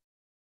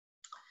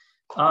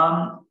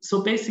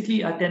 So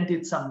basically, I then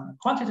did some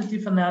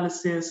quantitative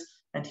analysis,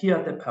 and here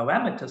are the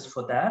parameters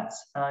for that.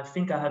 I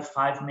think I have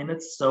 5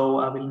 minutes, so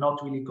I will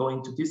not really go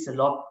into this a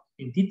lot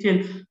in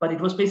detail, but it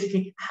was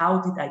basically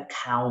how did I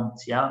count,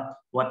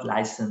 what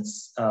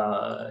license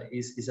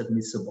is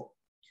admissible.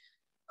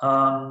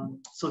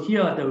 So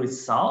here are the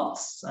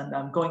results, and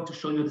I'm going to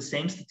show you the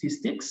same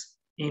statistics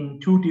in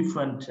 2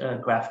 different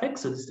graphics.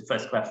 So this is the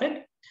first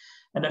graphic,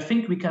 and I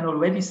think we can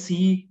already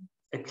see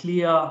a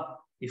clear,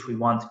 if we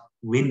want,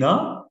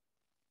 winner,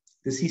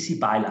 the CC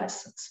BY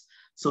license.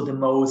 So the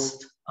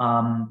most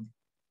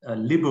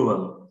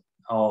liberal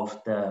of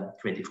the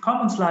Creative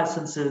Commons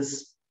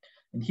licenses.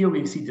 And here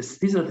we see this,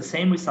 these are the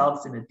same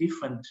results in a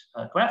different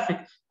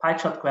graphic, pie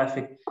chart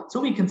graphic. So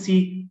we can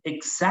see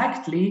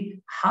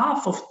exactly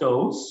half of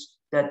those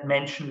that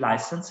mention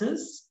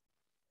licenses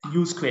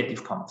use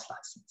Creative Commons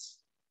license.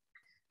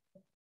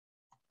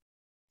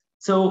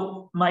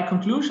 So my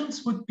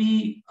conclusions would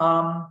be,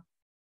 to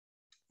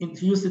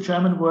use the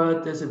German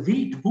word, there's a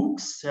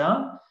Wildwuchs,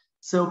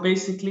 So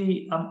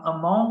basically,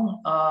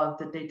 among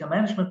the data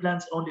management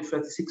plans, only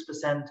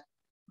 36%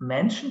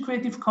 mention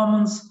Creative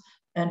Commons.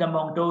 And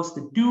among those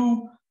that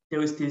do,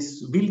 there is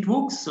this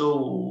Wildwuchs.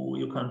 So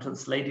you can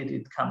translate it,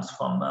 it comes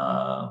from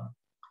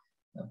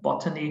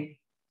botany.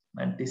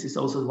 And this is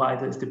also why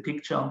there's the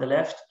picture on the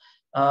left.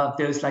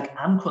 There's like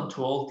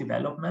uncontrolled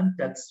development.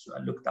 That's,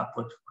 I looked up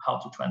how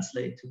to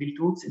translate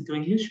Wildwuchs into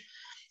English.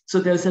 So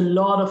there's a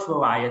lot of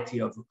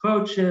variety of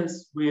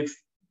approaches with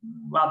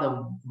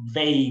rather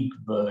vague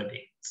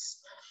wordings.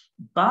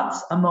 But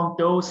among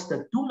those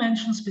that do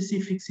mention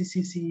specific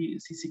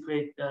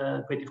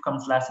Creative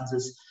Commons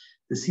licenses,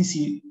 the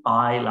CC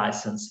BY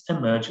license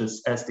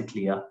emerges as the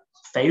clear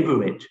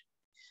favorite.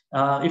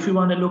 If we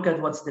want to look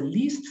at what's the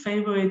least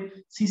favorite,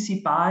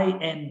 CC BY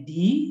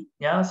ND,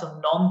 so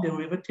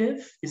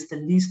non-derivative is the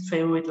least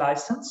favorite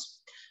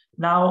license.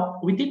 Now,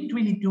 we didn't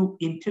really do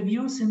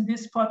interviews in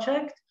this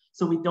project,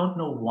 so we don't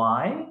know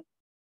why,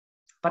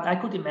 but I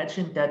could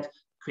imagine that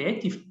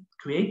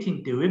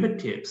creating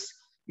derivatives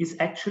is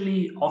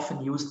actually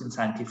often used in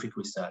scientific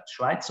research,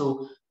 right?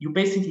 So you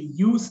basically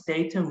use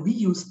data,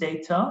 reuse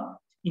data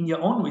in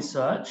your own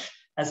research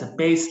as a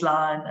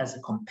baseline, as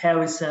a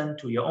comparison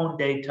to your own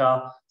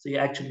data. So you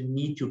actually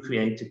need to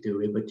create a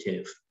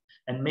derivative.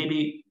 And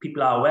maybe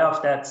people are aware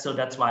of that. So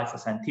that's why for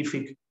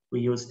scientific,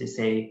 they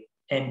say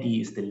ND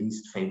is the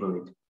least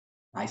favorite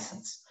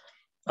license.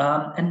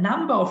 A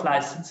number of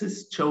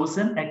licenses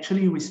chosen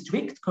actually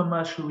restrict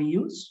commercial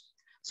reuse.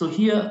 So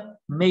here,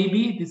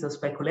 maybe these are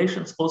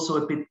speculations,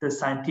 also a bit the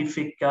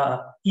scientific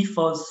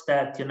ethos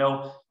that,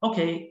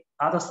 okay,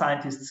 other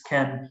scientists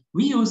can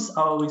reuse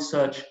our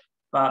research,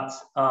 but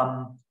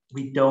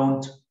we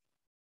don't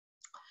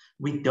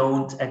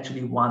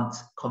actually want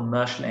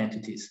commercial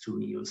entities to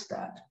reuse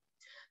that.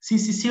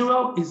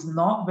 CC0 is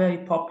not very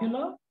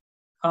popular.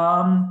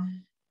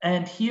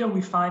 And here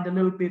we find a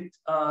little bit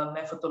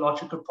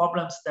methodological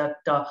problems that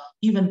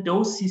even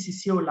those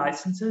CC0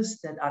 licenses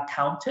that are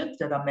counted,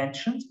 that are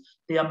mentioned,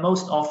 they are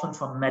most often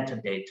from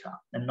metadata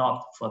and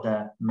not for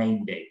the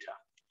main data.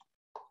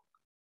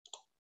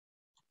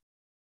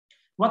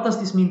 What does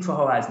this mean for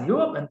Horizon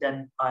Europe? And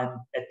then I'm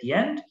at the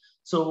end.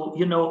 So,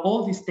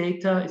 all this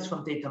data is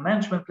from data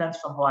management plans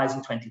from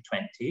Horizon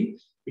 2020,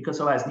 because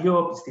Horizon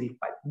Europe is still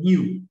quite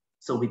new.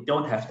 So we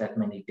don't have that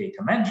many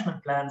data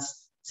management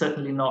plans,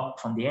 certainly not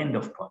from the end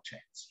of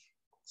projects.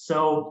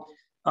 So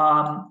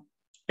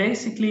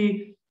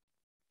basically,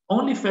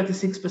 only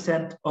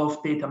 36%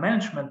 of data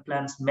management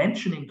plans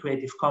mentioning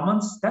Creative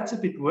Commons. That's a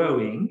bit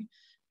worrying,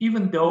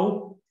 even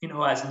though in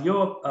Horizon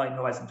Europe, in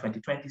Horizon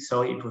 2020,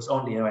 sorry, it was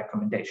only a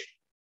recommendation.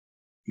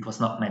 It was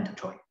not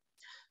mandatory.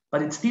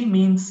 But it still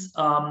means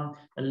a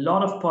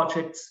lot of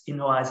projects in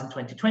Horizon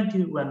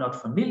 2020 were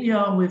not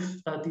familiar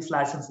with these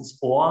licenses,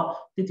 or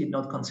they did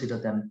not consider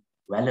them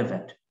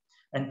relevant.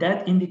 And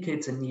that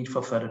indicates a need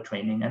for further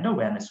training and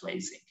awareness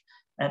raising.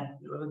 And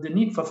the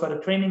need for further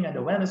training and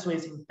awareness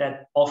raising,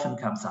 that often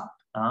comes up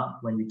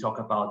when we talk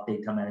about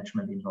data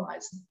management in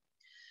Horizon.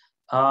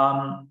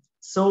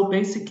 So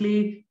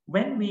basically,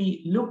 when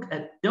we look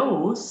at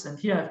those, and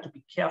here I have to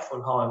be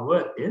careful how I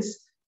word this,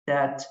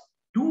 that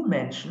do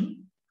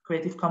mention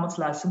Creative Commons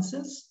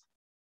licenses,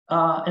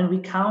 and we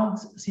count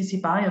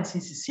CC BY and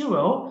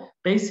CC0,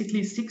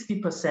 basically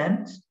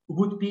 60%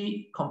 would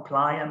be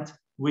compliant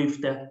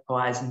with the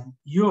Horizon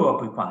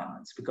Europe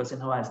requirements, because in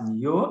Horizon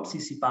Europe,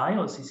 CC BY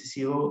or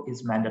CC0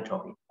 is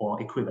mandatory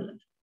or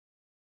equivalent,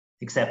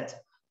 except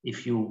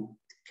if you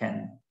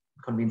can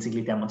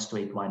convincingly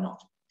demonstrate why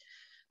not.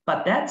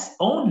 But that's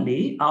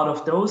only out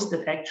of those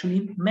that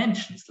actually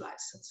mentions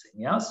licensing.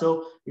 Yeah,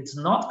 so it's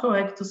not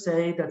correct to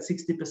say that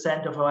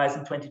 60% of Horizon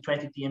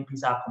 2020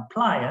 DMPs are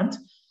compliant,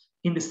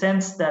 in the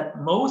sense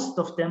that most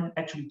of them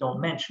actually don't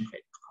mention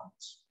Creative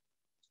Commons.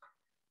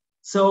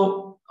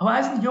 So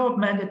Horizon Europe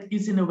mandate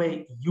is in a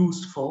way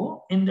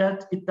useful in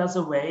that it does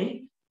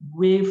away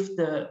with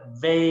the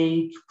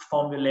vague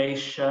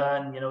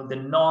formulation, the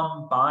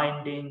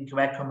non-binding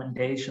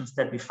recommendations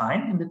that we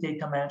find in the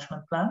data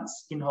management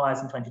plans in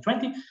Horizon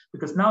 2020,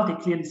 because now they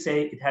clearly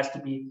say it has to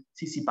be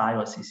CC BY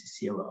or CC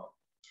 0.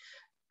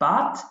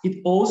 But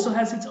it also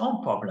has its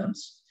own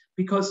problems,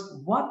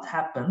 because what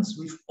happens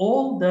with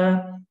all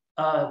the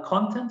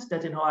content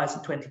that in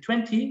Horizon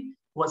 2020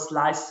 was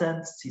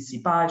licensed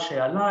CC BY,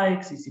 share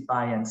alike, CC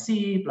BY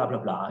NC, blah, blah,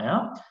 blah.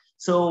 Yeah?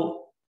 So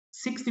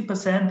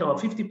 60% or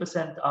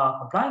 50% are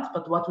compliant,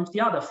 but what with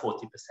the other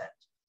 40%?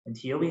 And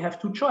here we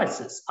have two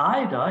choices.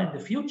 Either in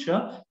the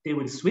future, they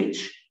will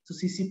switch to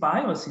CC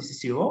BY or CC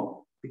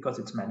 0 because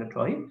it's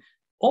mandatory,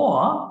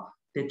 or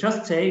they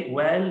just say,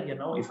 well,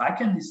 if I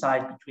can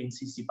decide between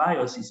CC BY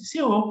or CC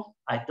 0,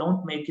 I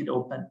don't make it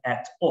open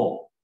at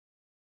all.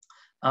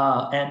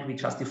 And we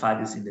justify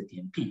this in the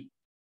DMP.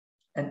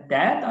 And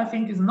that, I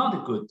think,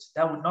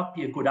 that would not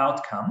be a good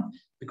outcome,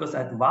 because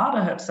I'd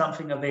rather have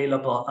something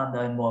available under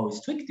a more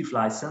restrictive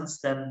license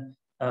than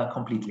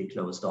completely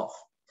closed off.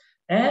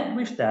 And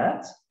with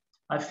that,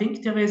 I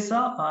think,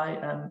 Teresa, I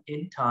am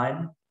in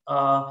time.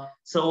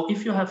 So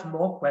if you have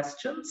more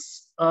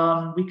questions,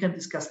 we can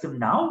discuss them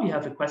now. We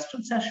have a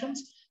question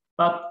sessions,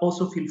 but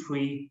also feel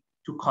free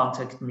to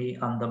contact me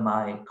under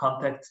my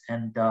contacts,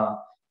 and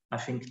I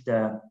think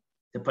the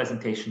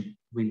presentation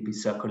will be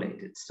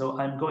circulated. So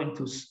I'm going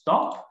to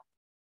stop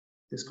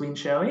the screen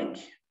sharing.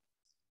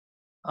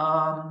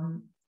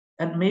 And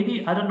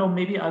maybe, I don't know,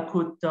 maybe I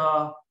could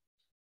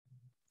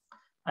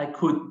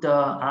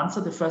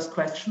answer the first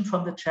question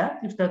from the chat,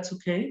 if that's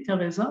okay,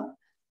 Teresa.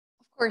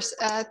 Of course.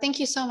 Thank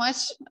you so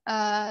much,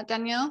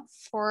 Daniel,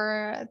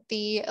 for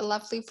the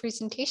lovely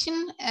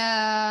presentation.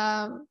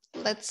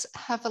 Let's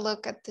have a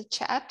look at the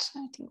chat.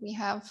 I think we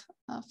have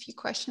a few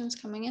questions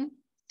coming in.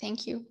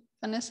 Thank you,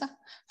 Vanessa,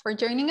 for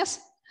joining us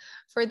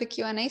for the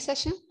Q&A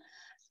session.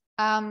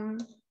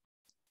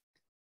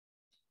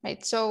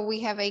 Right, so we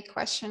have a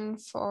question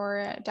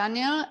for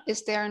Daniel.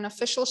 Is there an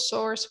official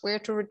source where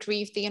to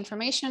retrieve the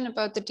information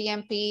about the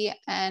DMP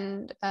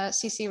and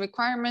CC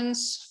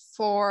requirements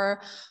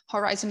for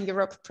Horizon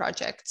Europe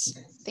projects?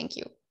 Thank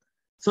you.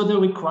 So the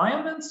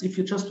requirements, if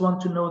you just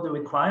want to know the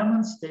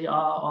requirements, they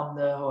are on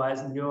the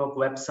Horizon Europe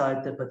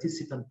website, the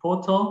participant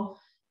portal.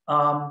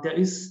 There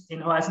is,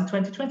 in Horizon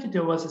 2020,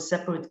 there was a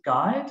separate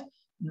guide.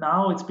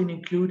 Now it's been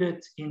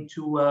included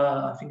into,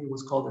 I think it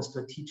was called a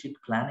strategic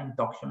planning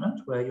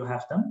document where you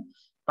have them,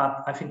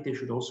 but I think they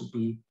should also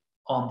be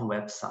on the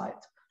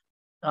website.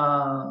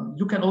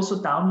 You can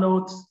also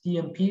download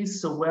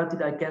DMPs. So where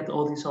did I get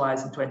all these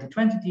Horizon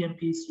 2020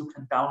 DMPs? You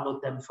can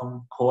download them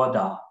from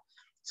Corda,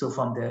 so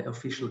from the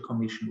official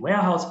Commission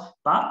warehouse,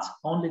 but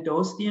only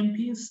those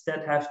DMPs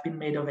that have been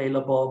made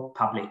available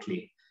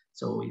publicly.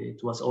 So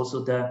it was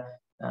also the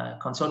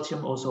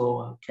consortium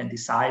also can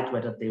decide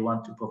whether they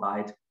want to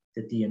provide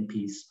the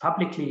DMPs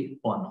publicly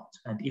or not.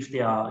 And if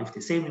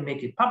they say we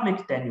make it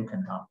public, then you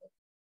can download.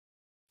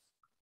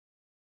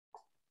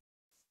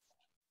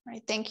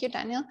 Right, thank you,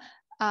 Daniel.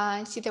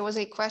 I see there was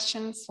a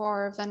question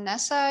for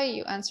Vanessa.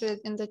 You answered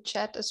it in the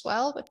chat as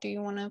well, but do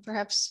you want to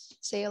perhaps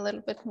say a little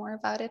bit more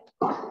about it?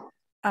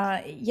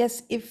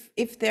 Yes,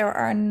 if there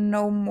are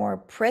no more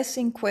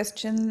pressing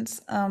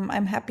questions,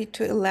 I'm happy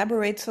to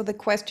elaborate. So the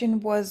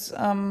question was,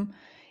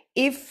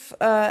 if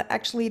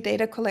actually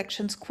data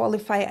collections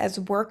qualify as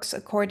works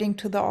according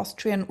to the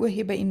Austrian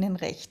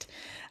Urheberinnenrecht.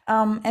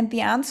 And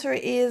the answer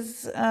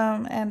is,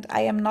 and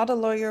I am not a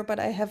lawyer, but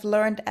I have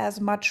learned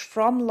as much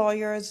from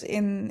lawyers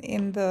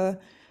in the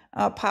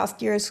past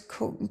years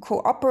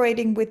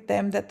cooperating with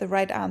them, that the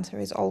right answer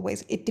is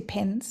always, it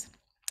depends.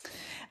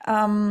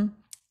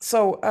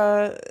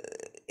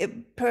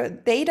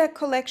 Data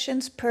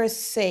collections per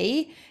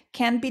se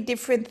can be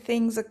different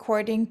things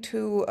according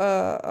to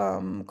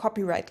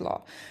copyright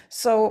law.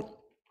 So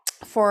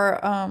for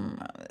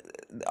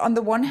on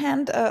the one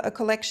hand, a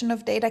collection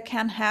of data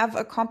can have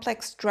a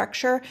complex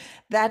structure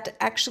that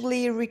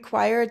actually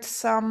required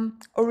some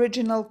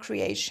original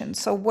creation.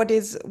 So what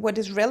is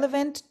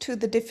relevant to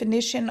the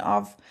definition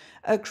of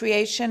a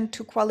creation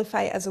to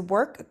qualify as a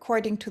work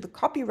according to the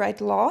copyright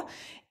law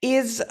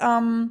is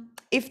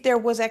if there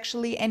was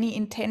actually any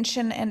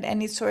intention and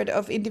any sort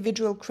of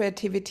individual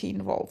creativity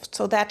involved.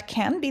 So that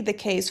can be the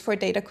case for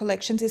data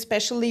collections,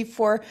 especially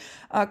for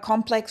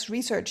complex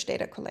research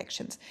data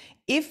collections.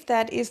 If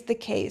that is the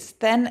case,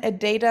 then a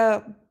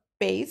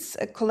database,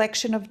 a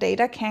collection of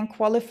data, can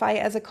qualify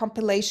as a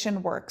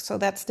compilation work. So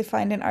that's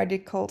defined in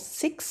Article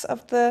 6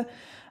 of the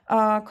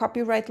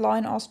copyright law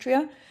in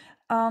Austria.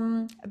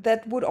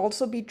 That would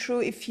also be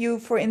true if you,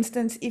 for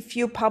instance, if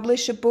you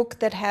publish a book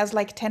that has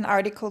like 10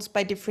 articles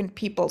by different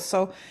people.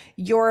 So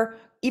your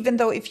even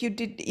though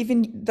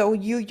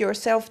you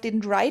yourself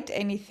didn't write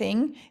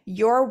anything,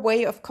 your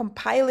way of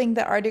compiling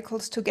the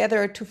articles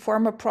together to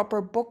form a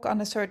proper book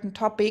on a certain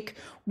topic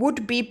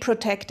would be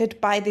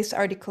protected by this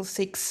Article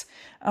 6,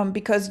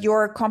 because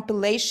your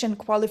compilation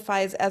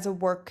qualifies as a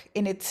work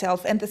in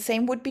itself. And the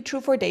same would be true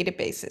for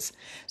databases.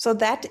 So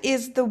that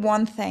is the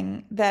one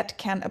thing that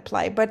can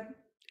apply. But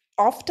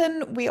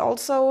often we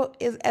also,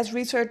 as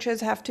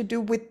researchers, have to do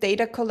with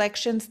data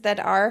collections that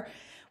are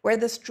where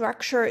the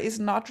structure is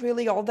not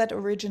really all that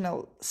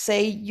original.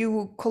 Say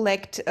you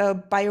collect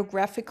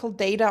biographical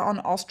data on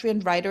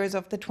Austrian writers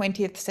of the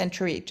 20th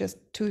century, just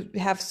to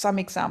have some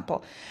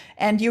example.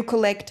 And you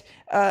collect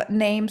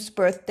names,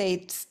 birth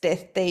dates,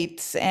 death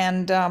dates,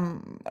 and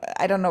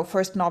I don't know,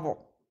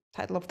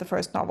 title of the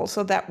first novel.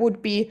 So that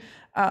would be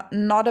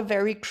not a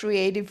very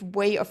creative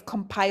way of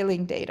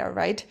compiling data,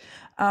 right?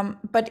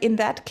 But in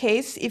that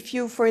case, if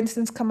you, for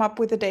instance, come up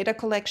with a data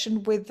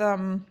collection with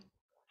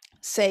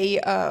say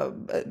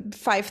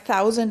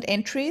 5,000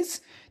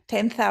 entries,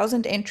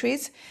 10,000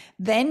 entries,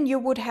 then you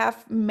would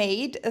have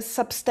made a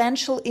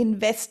substantial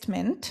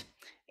investment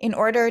in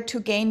order to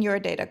gain your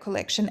data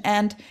collection.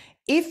 And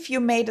if you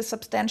made a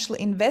substantial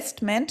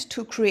investment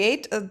to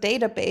create a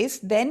database,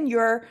 then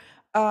your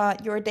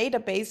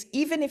database,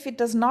 even if it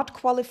does not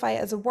qualify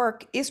as a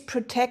work, is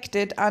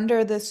protected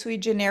under the sui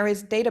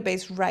generis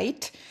database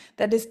right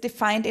that is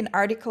defined in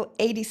Article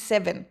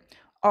 87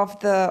 of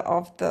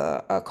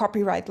the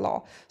copyright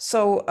law.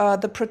 So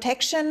the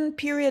protection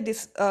period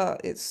is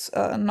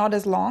not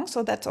as long,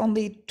 so that's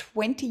only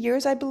 20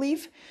 years, I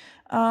believe,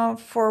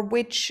 for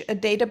which a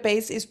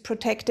database is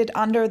protected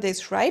under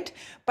this right.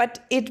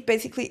 But it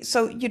basically,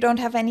 so you don't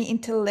have any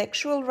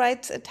intellectual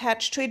rights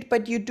attached to it,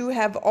 but you do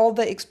have all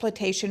the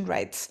exploitation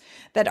rights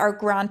that are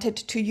granted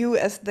to you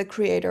as the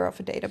creator of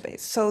a database.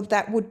 So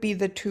that would be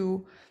the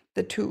two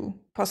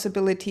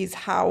possibilities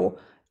how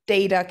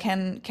data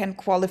can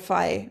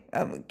qualify,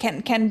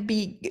 can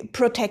be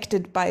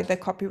protected by the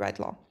copyright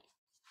law.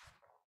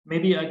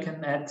 Maybe I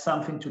can add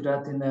something to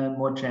that in a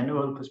more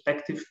general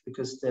perspective,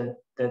 because the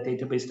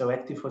database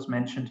directive was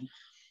mentioned.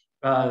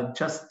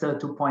 Just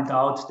to point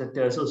out that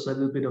there's also a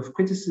little bit of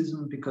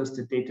criticism, because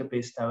the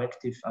database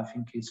directive, I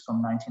think, is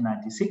from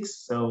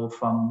 1996. So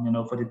from,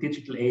 for the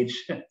digital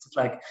age, it's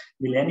like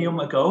millennium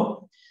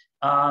ago.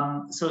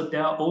 So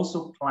there are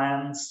also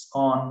plans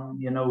on,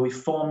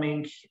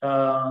 reforming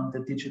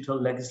the digital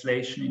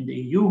legislation in the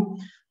EU.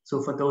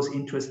 So for those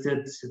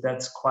interested,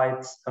 that's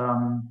quite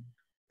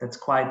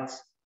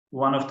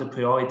one of the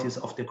priorities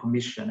of the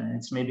Commission. And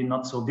it's maybe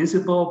not so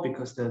visible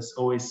because there's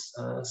always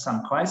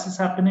some crisis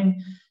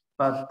happening,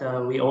 but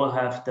we all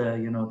have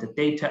the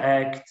Data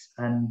Act.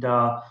 And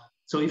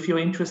so if you're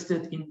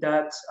interested in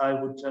that, I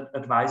would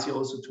advise you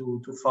also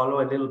to follow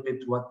a little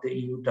bit what the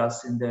EU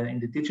does in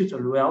the digital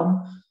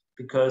realm,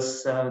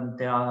 because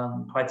there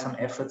are quite some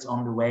efforts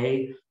on the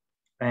way.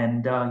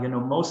 And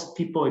most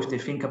people, if they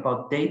think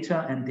about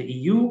data and the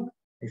EU,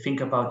 they think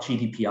about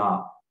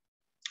GDPR.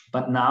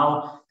 But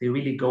now they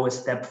really go a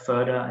step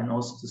further and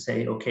also to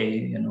say,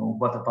 okay,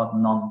 what about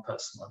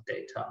non-personal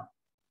data?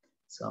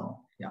 So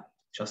yeah,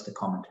 just a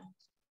comment.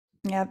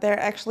 Yeah, there are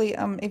actually,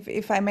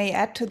 if I may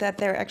add to that,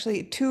 there are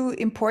actually two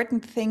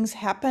important things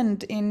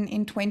happened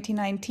in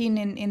 2019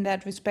 in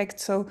that respect.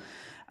 So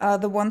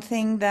the one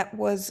thing that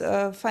was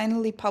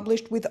finally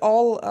published with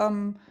all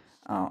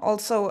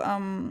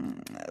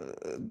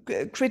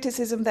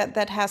criticism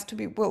that has to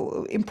be,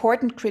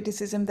 important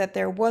criticism that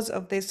there was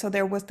of this. So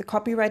there was the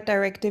copyright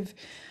directive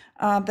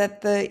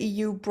that the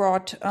EU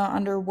brought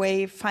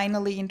underway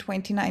finally in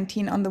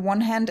 2019 on the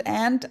one hand,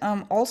 and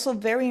also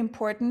very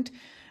important,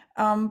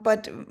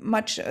 but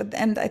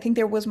and I think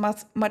there was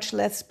much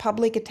less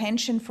public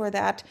attention for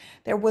that.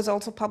 There was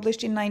also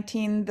published in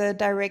 2019 the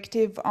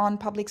directive on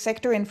public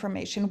sector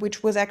information,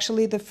 which was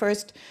actually the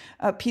first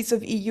piece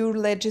of EU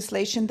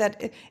legislation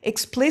that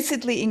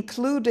explicitly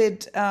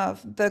included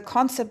the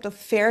concept of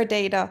fair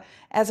data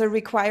as a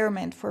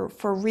requirement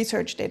for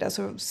research data.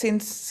 So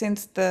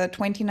since the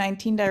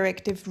 2019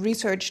 directive,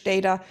 research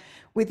data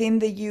within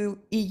the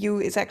EU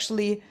is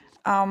actually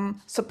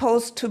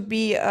supposed to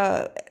be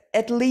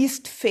at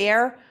least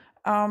fair,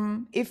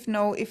 if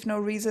no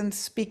reasons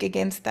speak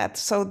against that.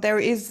 So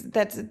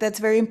that's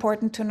very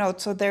important to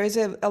note. So there is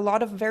a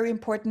lot of very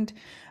important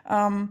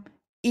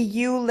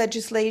EU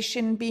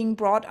legislation being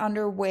brought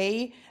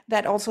underway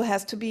that also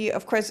has to be,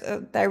 of course,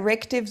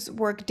 directives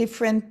work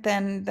different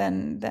than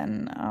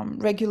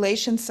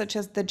regulations such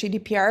as the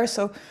GDPR.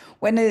 So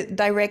when a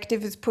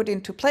directive is put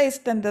into place,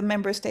 then the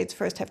member states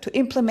first have to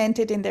implement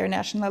it in their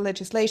national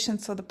legislation.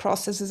 So the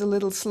process is a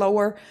little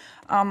slower.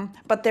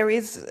 But there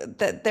is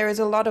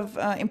a lot of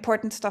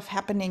important stuff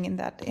happening in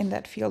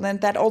that field, and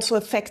that also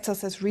affects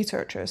us as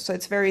researchers. So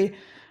it's very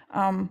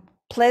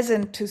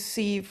pleasant to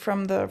see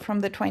from the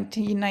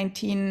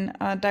 2019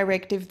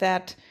 directive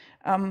that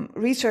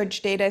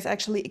research data is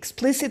actually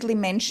explicitly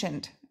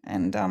mentioned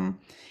and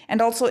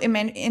also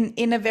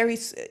in a very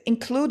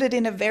included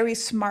in a very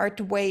smart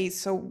way.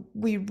 So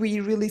we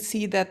really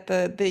see that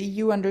the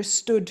EU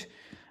understood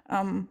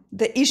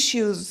the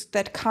issues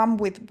that come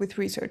with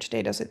research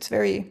data. So it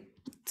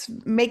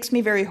makes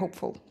me very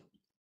hopeful.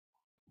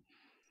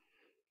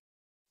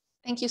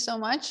 Thank you so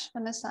much,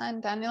 Vanessa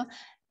and Daniel.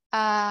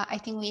 I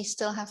think we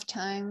still have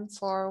time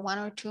for 1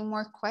 or 2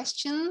 more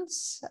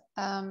questions.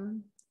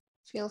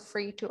 Feel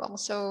free to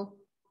also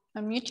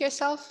unmute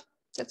yourself.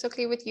 If that's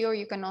okay with you, or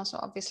you can also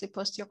obviously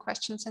post your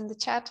questions in the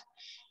chat.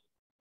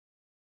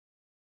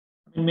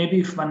 Maybe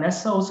if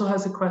Vanessa also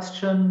has a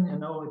question, you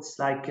know, it's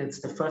like it's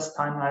the first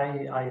time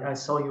I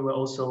saw you were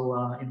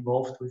also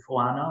involved with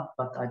OANA,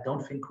 but I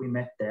don't think we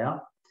met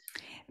there.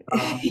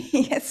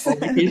 Yes. Or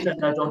we did,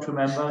 and I don't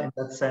remember in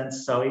that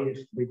sense. Sorry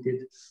if we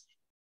did.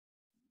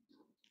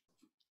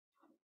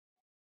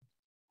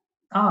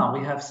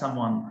 We have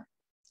someone.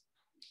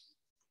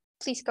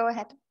 Please go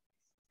ahead.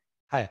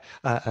 Hi,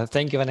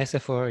 thank you, Vanessa,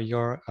 for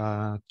your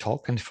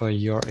talk and for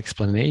your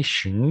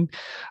explanation.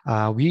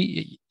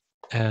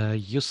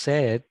 You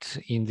said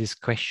in this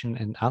question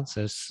and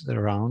answers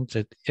round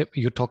that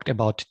you talked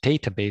about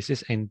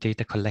databases and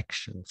data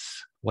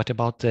collections. What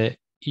about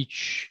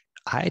each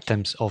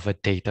items of a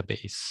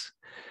database?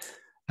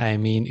 I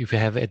mean, if you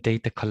have a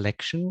data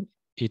collection,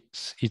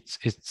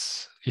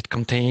 it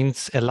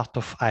contains a lot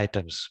of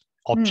items,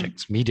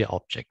 objects, media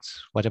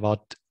objects. What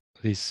about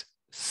this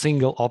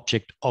single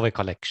object of a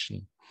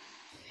collection?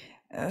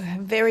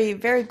 Very,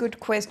 very good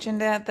question.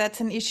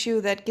 That's an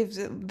issue that gives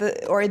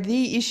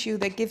the issue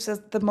that gives us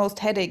the most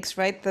headaches,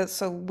 right?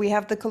 So we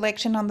have the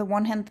collection on the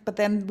one hand, but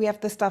then we have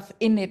the stuff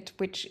in it,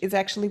 which is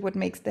actually what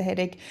makes the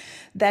headache.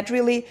 That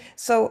really,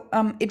 so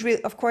it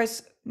really, of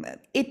course,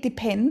 it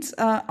depends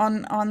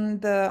on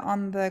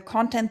the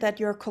content that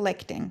you're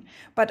collecting.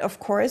 But of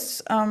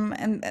course,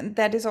 and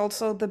that is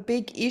also the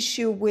big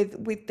issue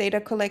with data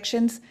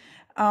collections.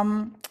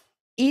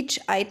 Each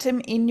item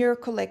in your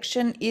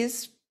collection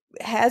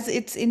has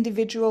its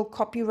individual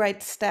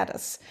copyright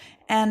status,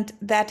 and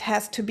that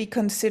has to be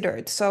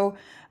considered. So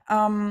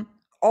I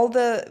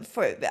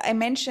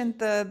mentioned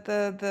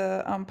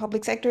the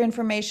Public Sector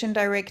Information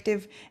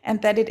Directive,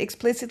 and that it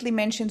explicitly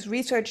mentions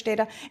research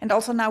data. And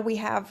also now we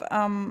have,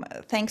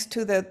 thanks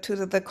to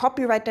the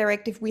Copyright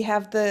Directive, we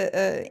have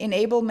the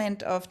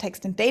enablement of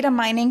text and data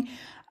mining,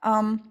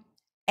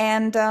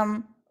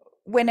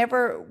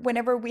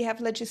 Whenever we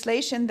have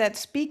legislation that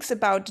speaks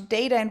about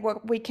data and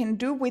what we can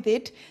do with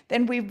it,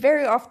 then we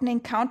very often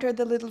encounter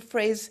the little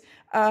phrase,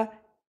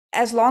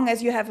 as long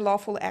as you have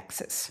lawful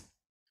access.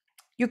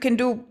 You can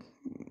do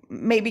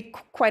maybe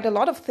quite a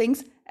lot of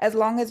things as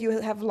long as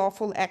you have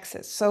lawful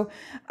access. So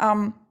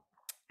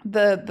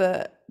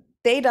the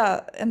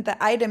data and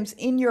the items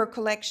in your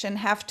collection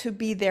have to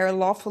be there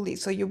lawfully.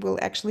 So you will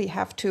actually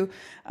have to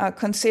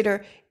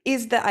consider,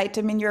 is the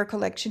item in your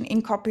collection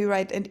in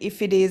copyright? And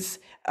if it is,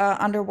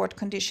 under what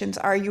conditions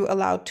are you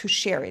allowed to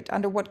share it?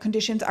 Under what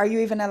conditions are you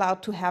even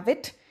allowed to have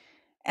it?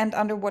 And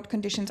under what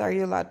conditions are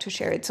you allowed to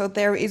share it? So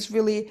there is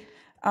really,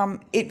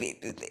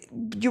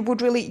 you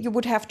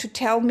would have to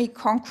tell me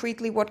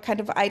concretely what kind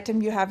of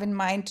item you have in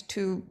mind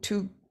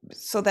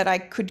so that I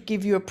could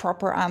give you a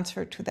proper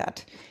answer to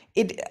that.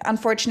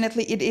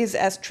 Unfortunately, it is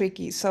as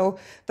tricky. So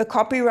the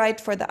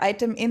copyright for the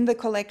item in the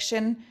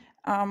collection,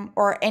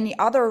 or any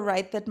other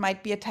right that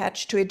might be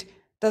attached to it,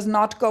 does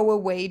not go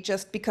away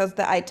just because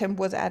the item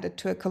was added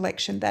to a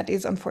collection. That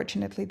is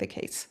unfortunately the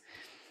case.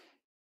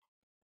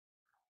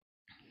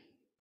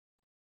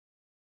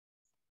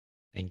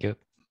 Thank you.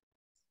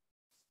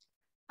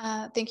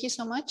 Thank you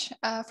so much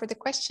for the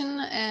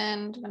question,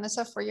 and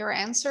Vanessa for your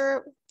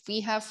answer.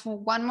 We have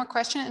 1 more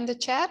question in the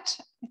chat.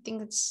 I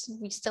think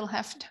we still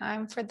have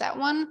time for that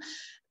one.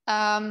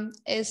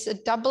 Is a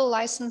double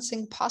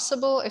licensing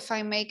possible if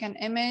I make an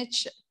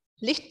image,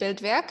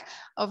 Lichtbildwerk,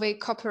 of a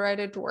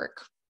copyrighted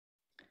work?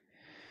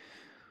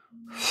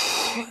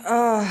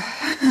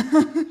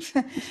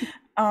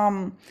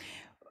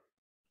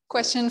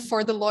 Question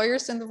for the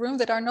lawyers in the room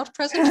that are not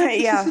present.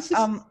 Yeah.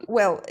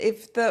 Well,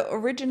 if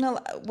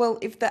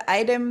the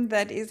item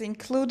that is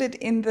included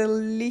in the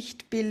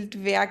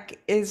Lichtbildwerk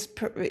is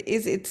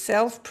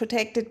itself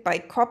protected by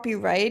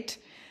copyright,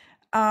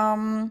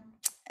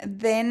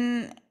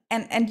 then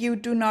and you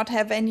do not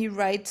have any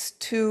rights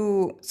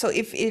to. So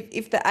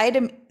if the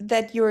item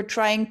that you're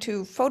trying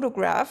to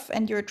photograph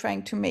and you're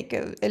trying to make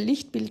a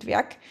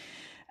Lichtbildwerk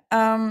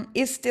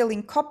is still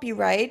in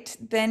copyright,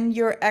 then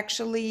you're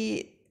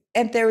actually,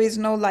 and there is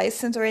no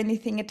license or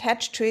anything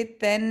attached to it,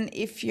 then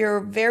if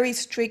you're very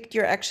strict,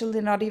 you're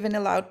actually not even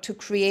allowed to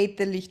create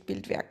the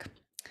Lichtbildwerk.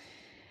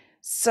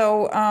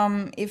 So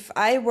if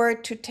I were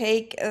to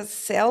take a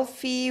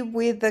selfie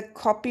with a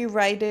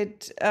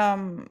copyrighted,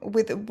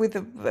 with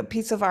a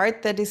piece of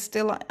art that is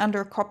still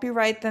under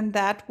copyright, then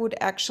that would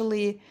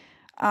actually,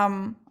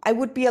 I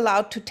would be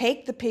allowed to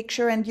take the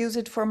picture and use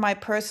it for my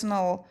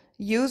personal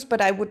use, but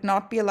I would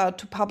not be allowed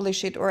to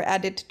publish it or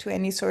add it to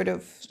any sort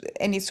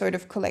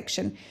of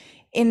collection.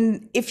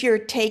 If you're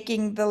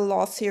taking the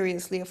law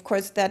seriously, of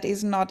course, that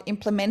is not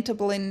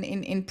implementable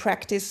in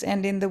practice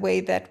and in the way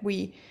that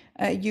we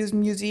use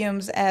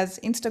museums as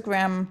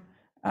Instagram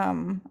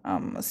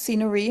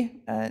scenery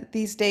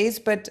these days,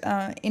 but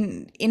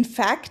in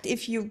fact,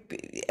 if you,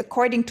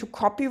 according to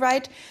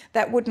copyright,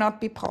 that would not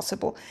be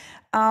possible.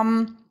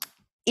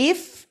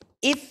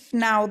 If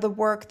now the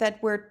work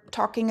that we're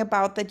talking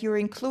about that you're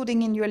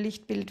including in your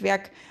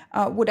Lichtbildwerk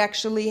would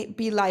actually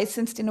be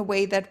licensed in a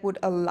way that would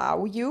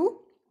allow you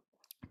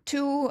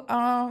to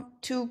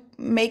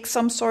make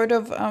some sort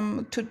of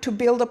to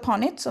build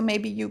upon it. So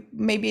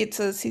maybe it's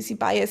a CC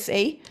BY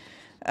SA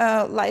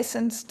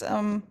licensed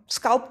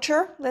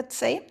sculpture, let's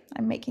say.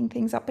 I'm making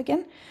things up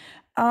again.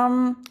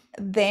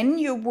 Then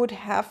you would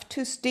have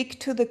to stick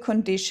to the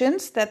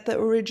conditions that the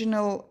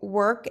original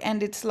work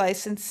and its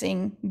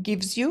licensing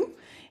gives you.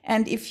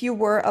 And if you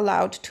were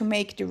allowed to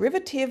make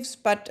derivatives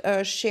but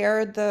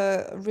share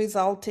the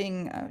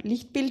resulting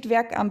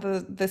Lichtbildwerk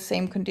under the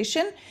same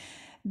condition,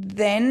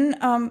 then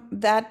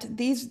that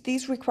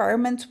these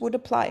requirements would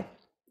apply.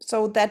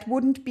 So that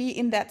wouldn't be,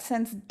 in that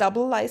sense,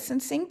 double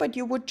licensing, but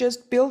you would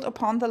just build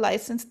upon the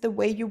license the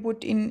way you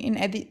would in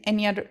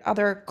any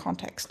other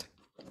context.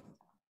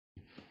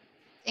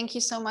 Thank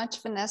you so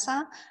much,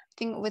 Vanessa. I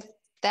think with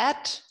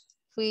that,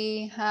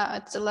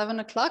 it's 11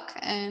 o'clock,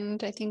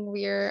 and I think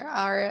we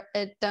are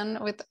done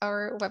with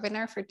our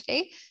webinar for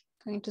today.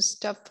 I'm going to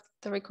stop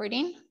the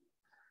recording.